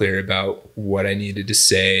very unclear about what I needed to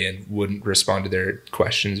say and wouldn't respond to their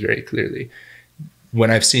questions very clearly. When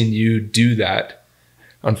I've seen you do that,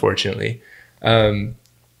 unfortunately,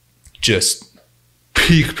 just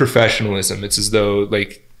peak professionalism. It's as though,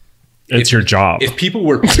 like, It's your job. if people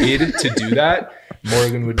were paid to do that,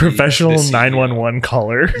 Morgan would Professional be the CEO. 911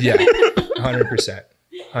 caller. Yeah, 100%.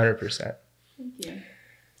 100%. Thank you.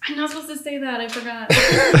 I'm not supposed to say that. I forgot.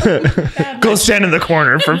 Go stand in the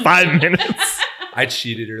corner for 5 minutes. I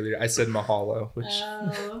cheated earlier. I said mahalo, which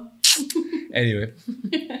anyway.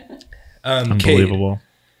 Unbelievable.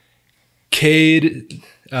 Cade,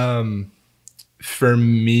 for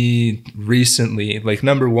me recently, like,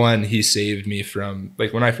 number one, he saved me from,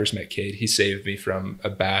 like, when I first met Cade, he saved me from a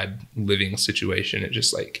bad living situation. It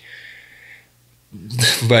just like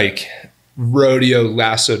rodeo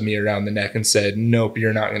lassoed me around the neck and said, "Nope,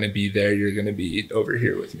 you're not going to be there. You're going to be over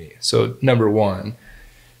here with me." So number one,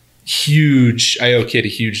 I owe Cade a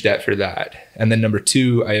huge debt for that. And then number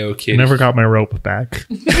 2, I owe Cade. Never got my rope back.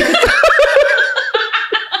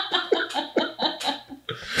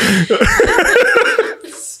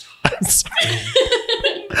 I'm sorry.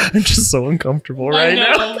 I'm just so uncomfortable right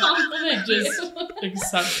now. Just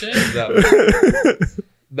accept it.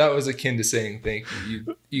 That was akin to saying thank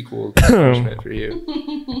you. Equal punishment for you.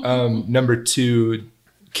 Number 2,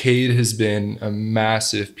 Cade has been a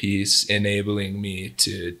massive piece enabling me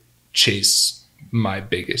to chase my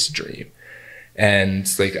biggest dream. And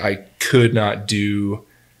like, I could not do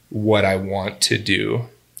what I want to do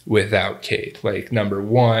without Cade. Like, number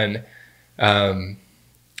 1,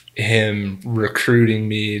 him recruiting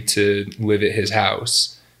me to live at his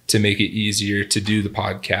house to make it easier to do the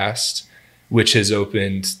podcast, which has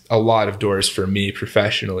opened a lot of doors for me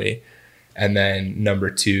professionally. And then number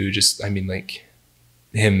 2, just, I mean, like,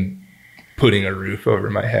 him putting a roof over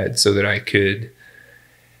my head so that I could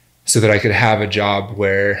have a job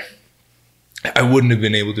where I wouldn't have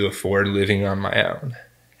been able to afford living on my own,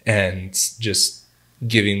 and just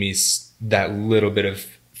giving me that little bit of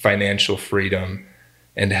financial freedom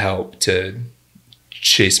and help to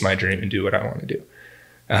chase my dream and do what I want to do.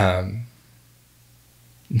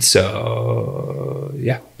 So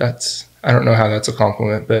yeah, I don't know how that's a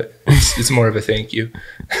compliment, but it's more of a thank you.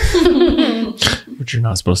 Which you're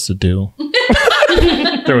not supposed to do.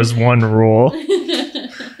 There was one rule.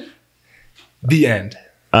 The end.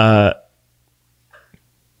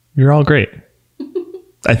 You're all great.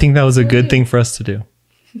 I think that was a good thing for us to do.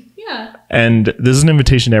 Yeah. And this is an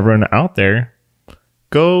invitation to everyone out there.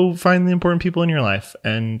 Go find the important people in your life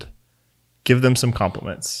and give them some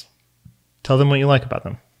compliments. Tell them what you like about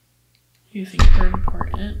them. You think they're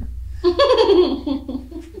important?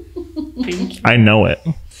 Thank you. I know it.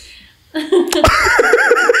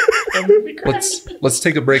 Let's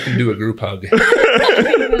take a break and do a group hug.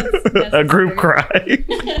 A group cry.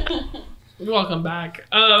 Welcome back.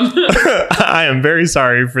 I am very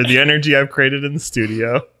sorry for the energy I've created in the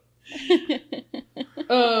studio.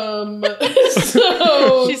 So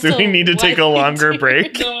Do we need to take a longer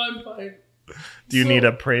break? no, I'm fine. Do you need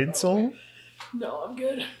a prayed soul? No, I'm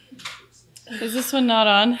good. Is this one not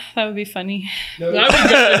on? That would be funny. That'd be good.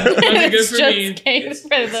 That'd be good It's for just me. Cade for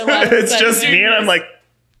the last It's just segment. me, and I'm like,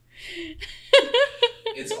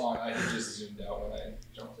 It's on. I can just zoomed out when I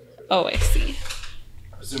jumped in. Oh, I see.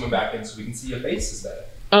 Zooming back in so we can see your faces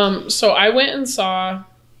better. So I went and saw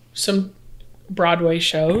some Broadway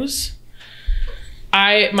shows.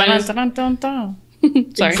 Dun, dun, dun, dun.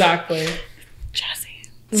 Sorry. Exactly.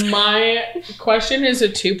 Jazzy. My question is a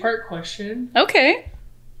two-part question. Okay.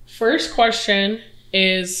 First question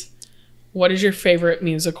is, what is your favorite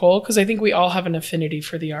musical? Because I think we all have an affinity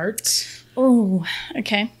for the arts. Oh,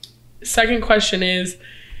 okay. Second question is,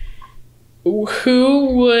 who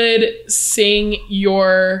would sing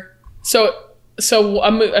your... So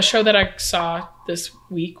a show that I saw this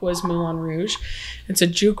week was Moulin Rouge. It's a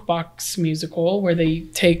jukebox musical where they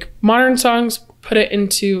take modern songs, put it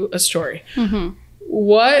into a story. Mm-hmm.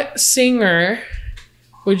 What singer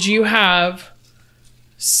would you have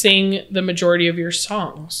sing the majority of your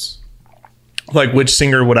songs? like, which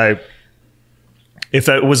singer would I, if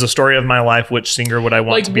it was a story of my life, which singer would I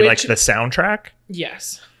want Like to be like which- the soundtrack?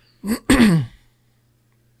 Yes.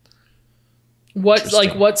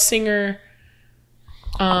 What singer?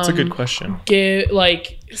 That's a good question.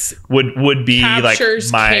 Would be like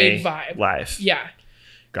captures my Cade vibe. life. Yeah,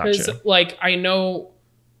 because Gotcha. I know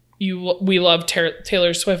we love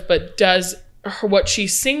Taylor Swift, but does what she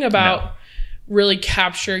sing about really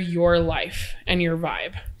capture your life and your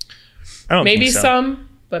vibe? I don't Maybe think so. some,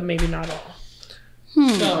 but maybe not all.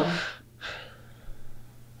 So,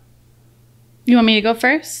 You want me to go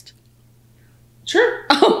first? sure.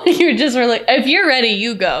 Oh, you're just really. If you're ready,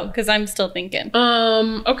 you go, because I'm still thinking.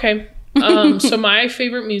 Okay. So my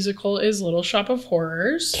favorite musical is Little Shop of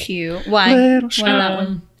Horrors. Cute. Why? Little Why that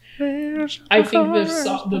one? I think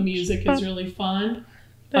the music is really fun.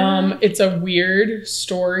 It's a weird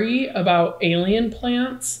story about alien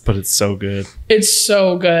plants. But it's so good. It's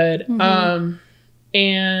so good. Mm-hmm.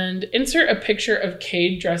 And insert a picture of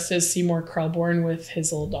Cade dressed as Seymour Krelborn with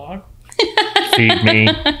his little dog. Feed me.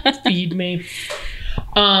 Feed me.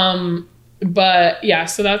 But yeah,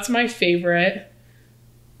 so that's my favorite.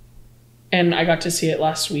 And I got to see it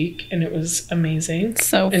last week, and it was amazing.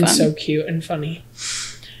 So fun. And so cute and funny.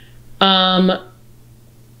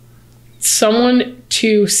 Someone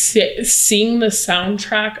to sing the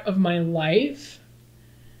soundtrack of my life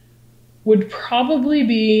would probably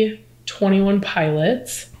be 21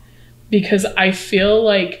 Pilots, because I feel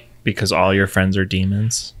like Because all your friends are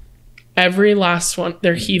demons. every last one,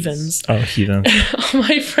 they're heathens. Oh, heathen. All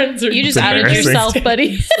my friends are You just It's outed embarrassing. yourself,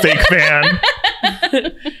 buddy. Fake fan.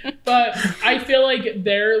 But I feel like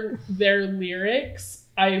their lyrics,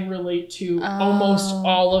 I relate to almost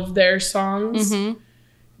all of their songs. Mm-hmm.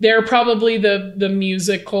 They're probably the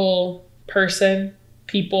musical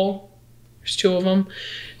people. There's two of them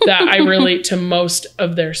that I relate to most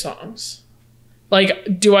of their songs.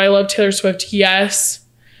 Like, do I love Taylor Swift? Yes.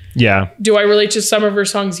 Yeah. Do I relate to some of her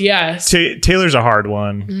songs? Yes. Taylor's a hard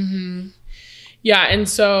one. Mm-hmm. Yeah, and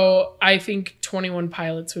so I think 21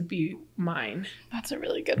 Pilots would be mine. That's a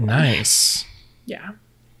really good one. Nice. Yeah.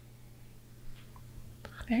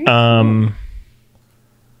 Very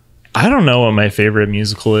I don't know what my favorite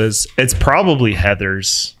musical is. It's probably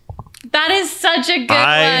Heathers. That is such a good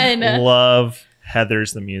I one. love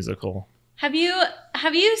Heathers the musical. Have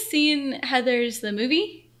you seen Heathers the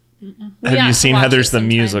movie? Have you seen Heathers the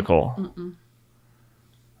musical?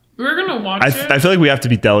 We're going to watch it. I feel like we have to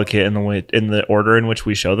be delicate in the order in which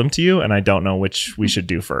we show them to you, and I don't know which we should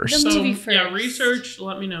do first. The movie Yeah, first. research,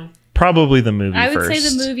 let me know. Probably the movie I would first.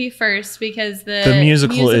 say the movie first, because The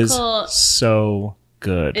musical is so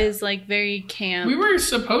good. is like very camp. We were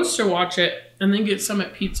supposed to watch it and then get some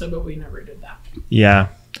at pizza, but we never did that. Yeah.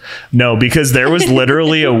 No, because there was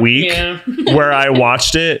literally a week Yeah. where I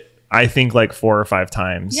watched it, I think like 4 or 5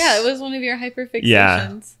 times. Yeah, it was one of your hyperfixations.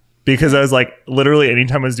 Yeah. because I was like, literally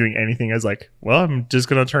anytime I was doing anything, I was like, well, I'm just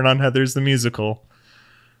gonna turn on Heather's the Musical.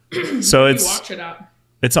 So You watch it at.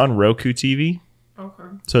 it's on Roku TV, Okay.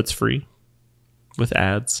 so it's free with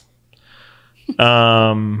ads.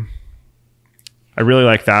 I really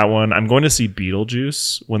like that one. I'm going to see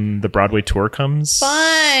Beetlejuice when the Broadway tour comes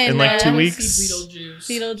Fun. in like 2 I wanna weeks. see Beetlejuice.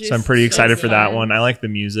 Beetlejuice. So I'm pretty excited for that fun. one. I like the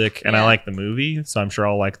music and I Yeah. like the movie, so I'm sure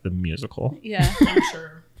I'll like the musical. Yeah. I'm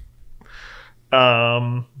sure.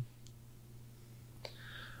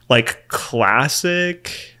 Like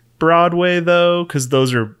classic Broadway though, because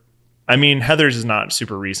those are, I mean, Heather's is not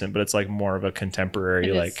super recent, but it's like more of a contemporary,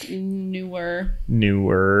 It is like newer.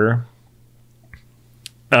 newer.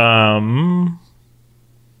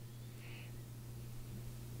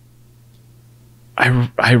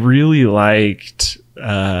 I really liked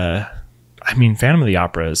I mean, Phantom of the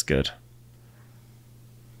Opera is good.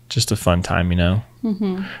 Just a fun time, you know.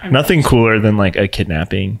 Nothing cooler than like a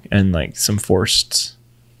kidnapping and like some forced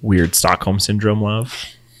weird Stockholm syndrome love.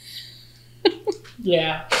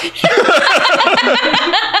 Yeah.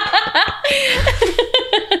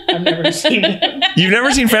 I've never seen it. You've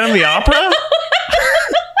never seen Phantom of the Opera?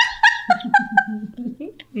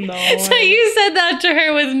 No. So you said that to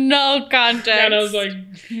her with no context. And I was like,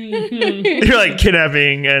 You're like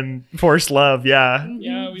kidnapping and forced love, yeah.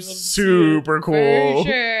 yeah, we love Super cool. For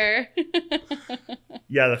sure.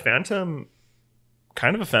 Yeah, the Phantom,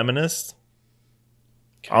 kind of a feminist.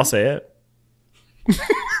 I'll say it.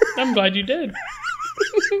 I'm glad you did.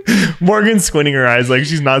 Morgan's squinting her eyes like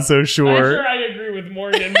she's not so I'm sure. sure I agree with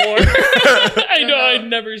Morgan more. I know I'd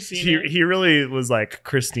never seen it. He really was like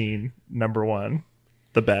Christine, number one,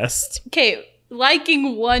 the best. Okay,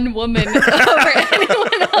 liking one woman over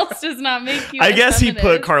anyone else does not make you. I a guess he put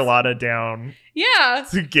feminist. Carlotta down Yeah.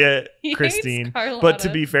 to get He hates Christine. Carlotta. But to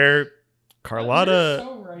be fair, You're Carlotta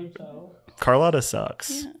so right, though. Carlotta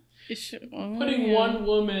sucks. Yeah. You should- oh, Putting yeah. one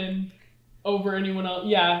woman over anyone else.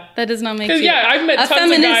 Yeah. That does not make you. Because, yeah, I've met A tons of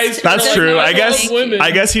feminist guys. who That's are like, true. "No, I love guess- women."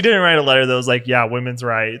 I guess he didn't write a letter that was like, yeah, women's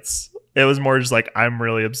rights. It was more just like, I'm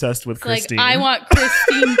really obsessed with It's like, Christine. I want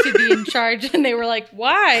Christine to be in charge. And they were like,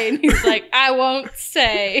 why? And he's like, I won't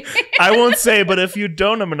say. I won't say, but if you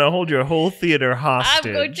don't, I'm going to hold your whole theater I'm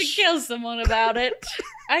hostage. going to kill someone about it.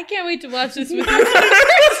 I can't wait to watch this with you.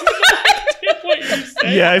 What you're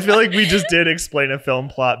saying. Yeah, I feel like we just did explain a film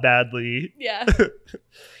plot badly. Yeah.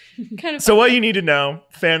 Kind of. So what you need to know,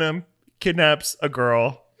 Phantom kidnaps a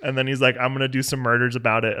girl, and then he's like, I'm going to do some murders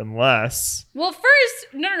about it unless... Well, first,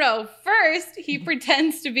 no. First, he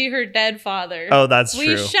pretends to be her dead father. Oh, that's we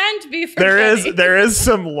true. shan't be forgetting. There is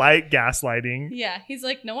some light gaslighting. Yeah, he's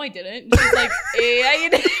like, no, I didn't. And she's like, yeah, you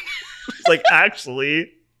did. It's like,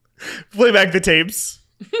 actually, play back the tapes.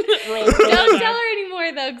 Roll Don't back. tell her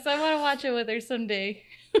anymore, though, because I want to watch it with her someday.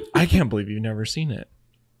 I can't believe you've never seen it.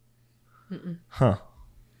 Huh.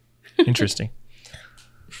 Interesting.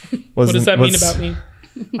 What does that mean about me?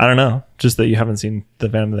 I don't know. Just that you haven't seen the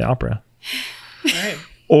Phantom of the Opera. All right.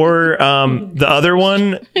 Or the other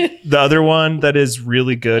one that is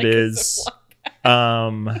really good is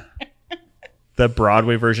the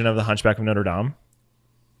Broadway version of The Hunchback of Notre Dame.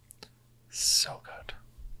 So good.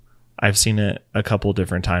 I've seen it a couple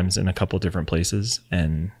different times in a couple different places,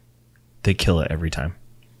 and they kill it every time.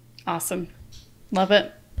 Awesome. Love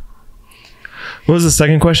it. What was the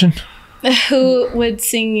second question? Who would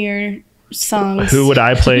sing your songs? Who would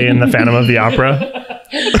I play in the Phantom of the Opera?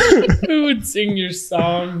 Who would sing your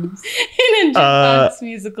songs? in a jukebox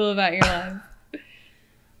musical about your life?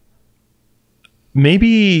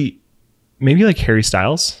 Maybe like Harry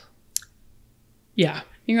Styles. Yeah.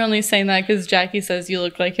 You're only saying that because Jackie says you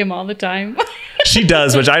look like him all the time. She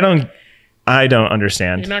does, which I don't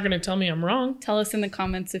understand. You're not going to tell me I'm wrong. Tell us in the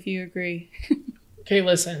comments if you agree. Okay,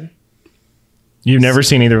 listen. You've never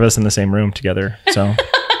seen either of us in the same room together, so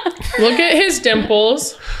Look at his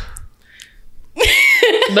dimples.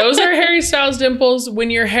 Those are Harry Styles dimples when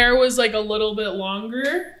your hair was like a little bit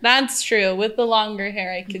longer. That's true. With the longer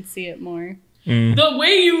hair, I could see it more. The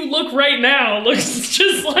way you look right now looks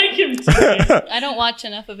just like him to I don't watch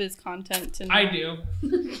enough of his content to know. me. I do.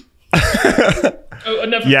 Oh,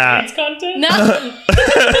 enough Yeah. of his content? No.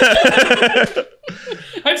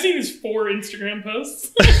 I've seen his 4 Instagram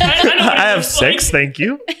posts. I know what I he have looks 6, like. thank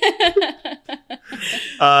you.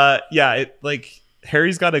 Yeah, it like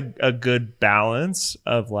Harry's got a good balance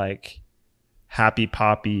of like happy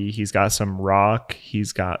poppy. He's got some rock.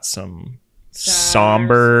 He's got some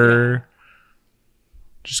somber.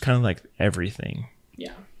 Just kind of like everything,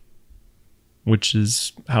 Yeah. which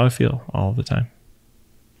is how I feel all the time.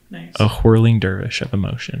 Nice. A whirling dervish of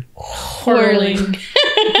emotion. Whirling.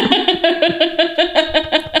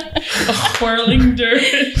 A whirling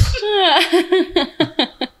dervish.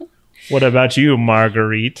 What about you,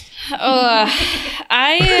 Marguerite?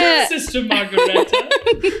 Sister Margareta.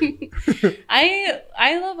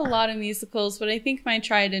 I love a lot of musicals, but I think my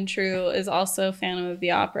tried and true is also Phantom of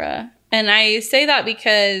the Opera. And I say that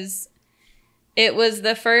because it was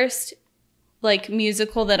the first like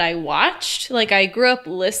musical that I watched. Like I grew up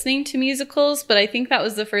listening to musicals, but I think that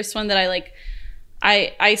was the first one that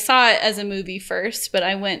I saw it as a movie first, but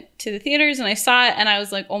I went to the theaters and I saw it and I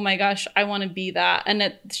was like, oh my gosh, I want to be that.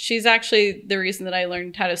 And she's actually the reason that I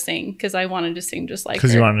learned how to sing, because I wanted to sing just like her.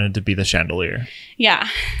 Because you wanted to be the chandelier. Yeah.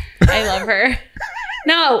 I love her.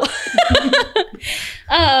 No.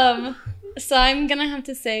 So I'm going to have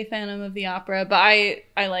to say Phantom of the Opera, but I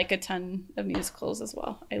like a ton of musicals as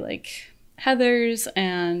well. I like Heathers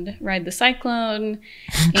and Ride the Cyclone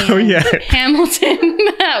and Hamilton,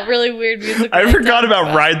 that really weird musical. I forgot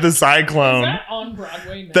about Ride the Is Cyclone that on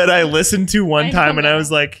Broadway now? that I listened to one I time don't and I know. was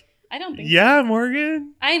like, I don't think yeah,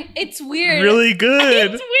 Morgan. it's weird. Really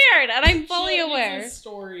good. It's weird, and I'm fully It's aware. a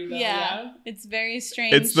story, though, Yeah, it's very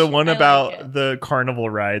strange. It's the one I like about it. the carnival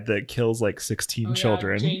ride that kills like 16 Oh, yeah,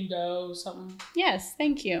 children. Jane Doe, something. Yes,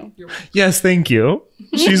 thank you. Yes, thank you.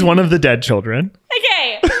 She's one of the dead children.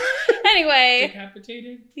 Okay. Anyway,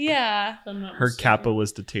 Decapitated. yeah. If I'm not Her mistaken. kappa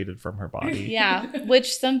was detated from her body. Yeah,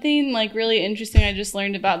 which something like really interesting I just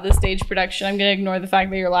learned about the stage production, I'm going to ignore the fact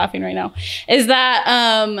that you're laughing right now, is that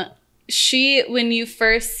when you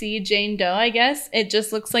first see Jane Doe, I guess, it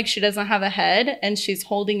just looks like she doesn't have a head and she's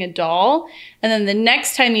holding a doll. And then the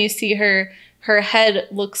next time you see her, her head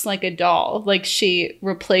looks like a doll. Like she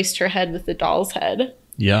replaced her head with the doll's head.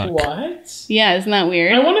 Yuck. What? Yeah, isn't that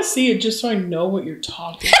weird? I want to see it just so I know what you're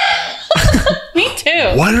talking about. Me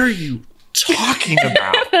too. What are you talking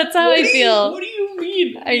about? That's how I feel. What do you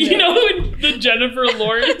mean? I You know. know when the Jennifer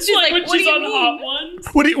Lawrence, She's like, when "What do she's you on mean?" Hot Ones?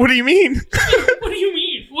 What do you mean? What do you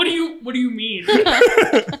mean? What do you mean?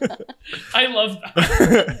 I love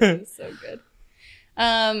that. It's so good.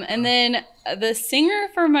 And then the singer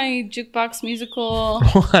for my jukebox musical.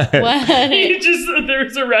 What? What? There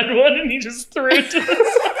was a red one and he just threw it to the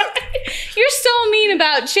side. You're so mean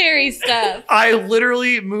about cherry stuff. I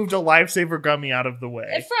literally moved a lifesaver gummy out of the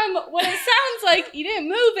way. From what it sounds like, you didn't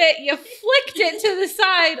move it, you flicked it to the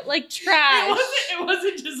side like trash. It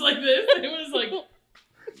wasn't just like this. It was like.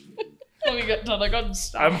 Let me get done. I got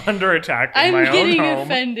stuck. I'm under attack in I'm my own getting home.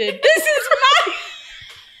 offended. This is my.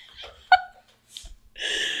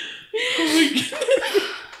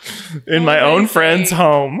 In What my was own I friend's saying?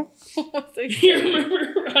 home. What was I You saying?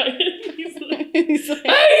 remember Ryan? He's like, He's like,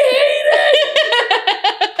 I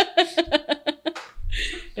hate it.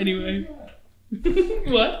 Anyway.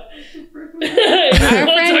 What?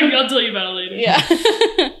 I'll tell you about it later.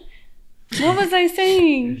 yeah. What was I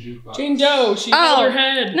saying? Jane Doe, she held her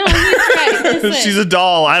head. No, he's right. Listen. She's a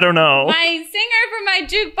doll. I don't know. My singer for my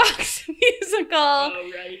jukebox musical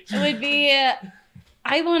Oh, right. would be,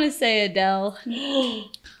 I want to say Adele.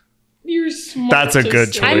 You're smart. That's a to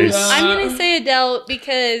good say choice. I'm that. going to say Adele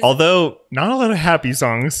because, Although not a lot of happy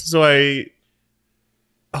songs, so I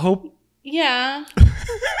hope yeah.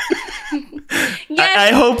 I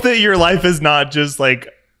Yes, hope that your life is not just like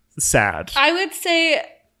sad. I would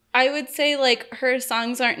say like her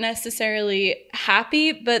songs aren't necessarily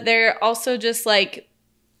happy, but they're also just like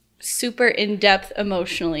super in depth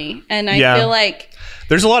emotionally. And I Yeah. feel like,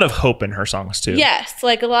 There's a lot of hope in her songs too. yes,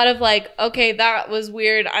 like a lot of like, okay, that was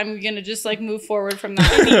weird. I'm going to just like move forward from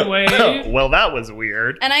that. Anyway. Well, that was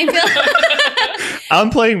weird. And I feel I'm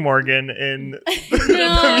playing Morgan in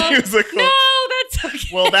the musical. No, that's okay.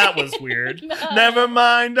 Well, that was weird. No. Never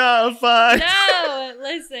mind, I'll fight. No,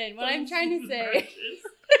 listen, what I'm trying to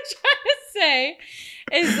say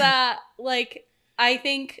is that like I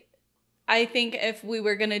think if we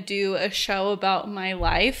were gonna do a show about my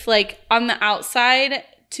life, like on the outside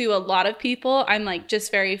to a lot of people, I'm like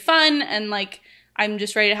just very fun and like I'm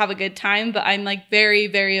just ready to have a good time, but I'm like very,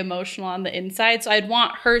 very emotional on the inside. So I'd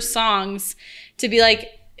want her songs to be like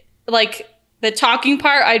the talking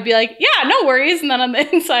part, I'd be like, yeah, no worries. And then on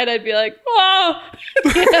the inside, I'd be like, whoa.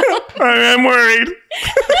 You know? I am worried.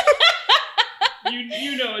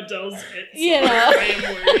 You know Adele's hit. So You know. I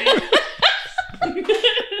am worried.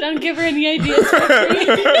 Don't give her any ideas for free.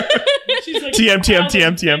 She's like, TM, TM, TM,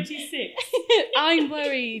 album TM. 26. I'm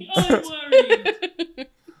worried. I'm worried.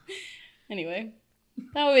 Anyway,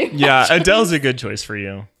 that would be my Yeah, choice. Adele's a good choice for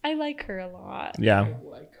you. I like her a lot. Yeah. I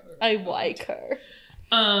like her. I like her.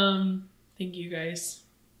 Thank you guys.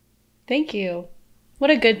 Thank you. What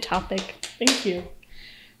a good topic. Thank you.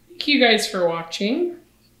 Thank you guys for watching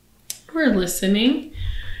or listening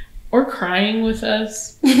or crying with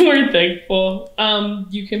us. We're thankful.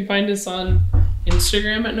 You can find us on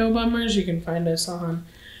Instagram at No Bummers. You can find us on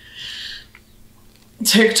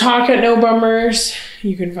TikTok at No Bummers.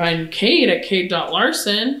 You can find Cade at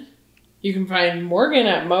Cade.Larson. You can find Morgan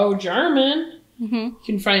at Mo Jarman. Mm-hmm. You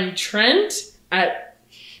can find Trent at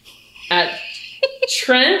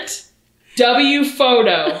Trent W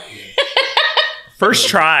Photo. First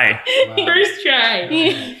try. Wow. First try.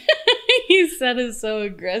 He said it so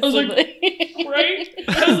aggressively. Right?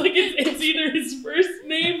 I was like, it's either his first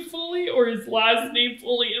name fully or his last name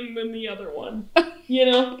fully and then the other one. You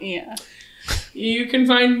know? Yeah. You can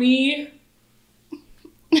find me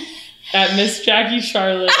at Miss Jackie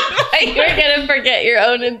Charlotte. You're gonna forget your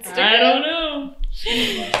own Instagram. I don't know.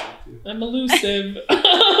 I'm elusive.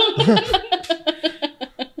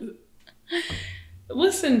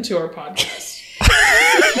 Listen to our podcast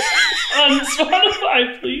on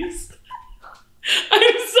Spotify, please. I'm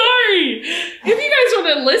sorry. If you guys want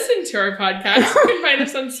to listen to our podcast, you can find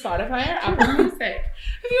us on Spotify or Apple Music.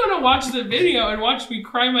 If you want to watch the video and watch me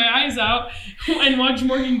cry my eyes out and watch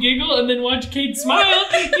Morgan giggle and then watch Cade smile,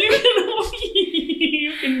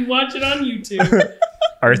 you can watch it on YouTube.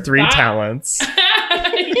 Our three talents.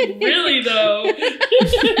 Really, though.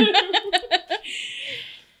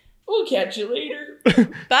 We'll catch you later.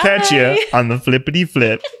 Bye. Catch ya on the flippity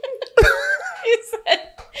flip.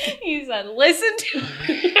 He said, listen to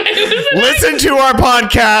Listen to our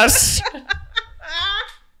podcast.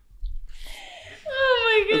 Oh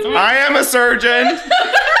my goodness. I am a surgeon.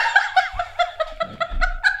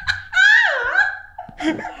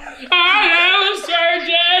 I am a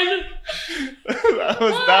surgeon. That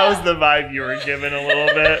was the vibe you were given a little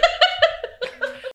bit.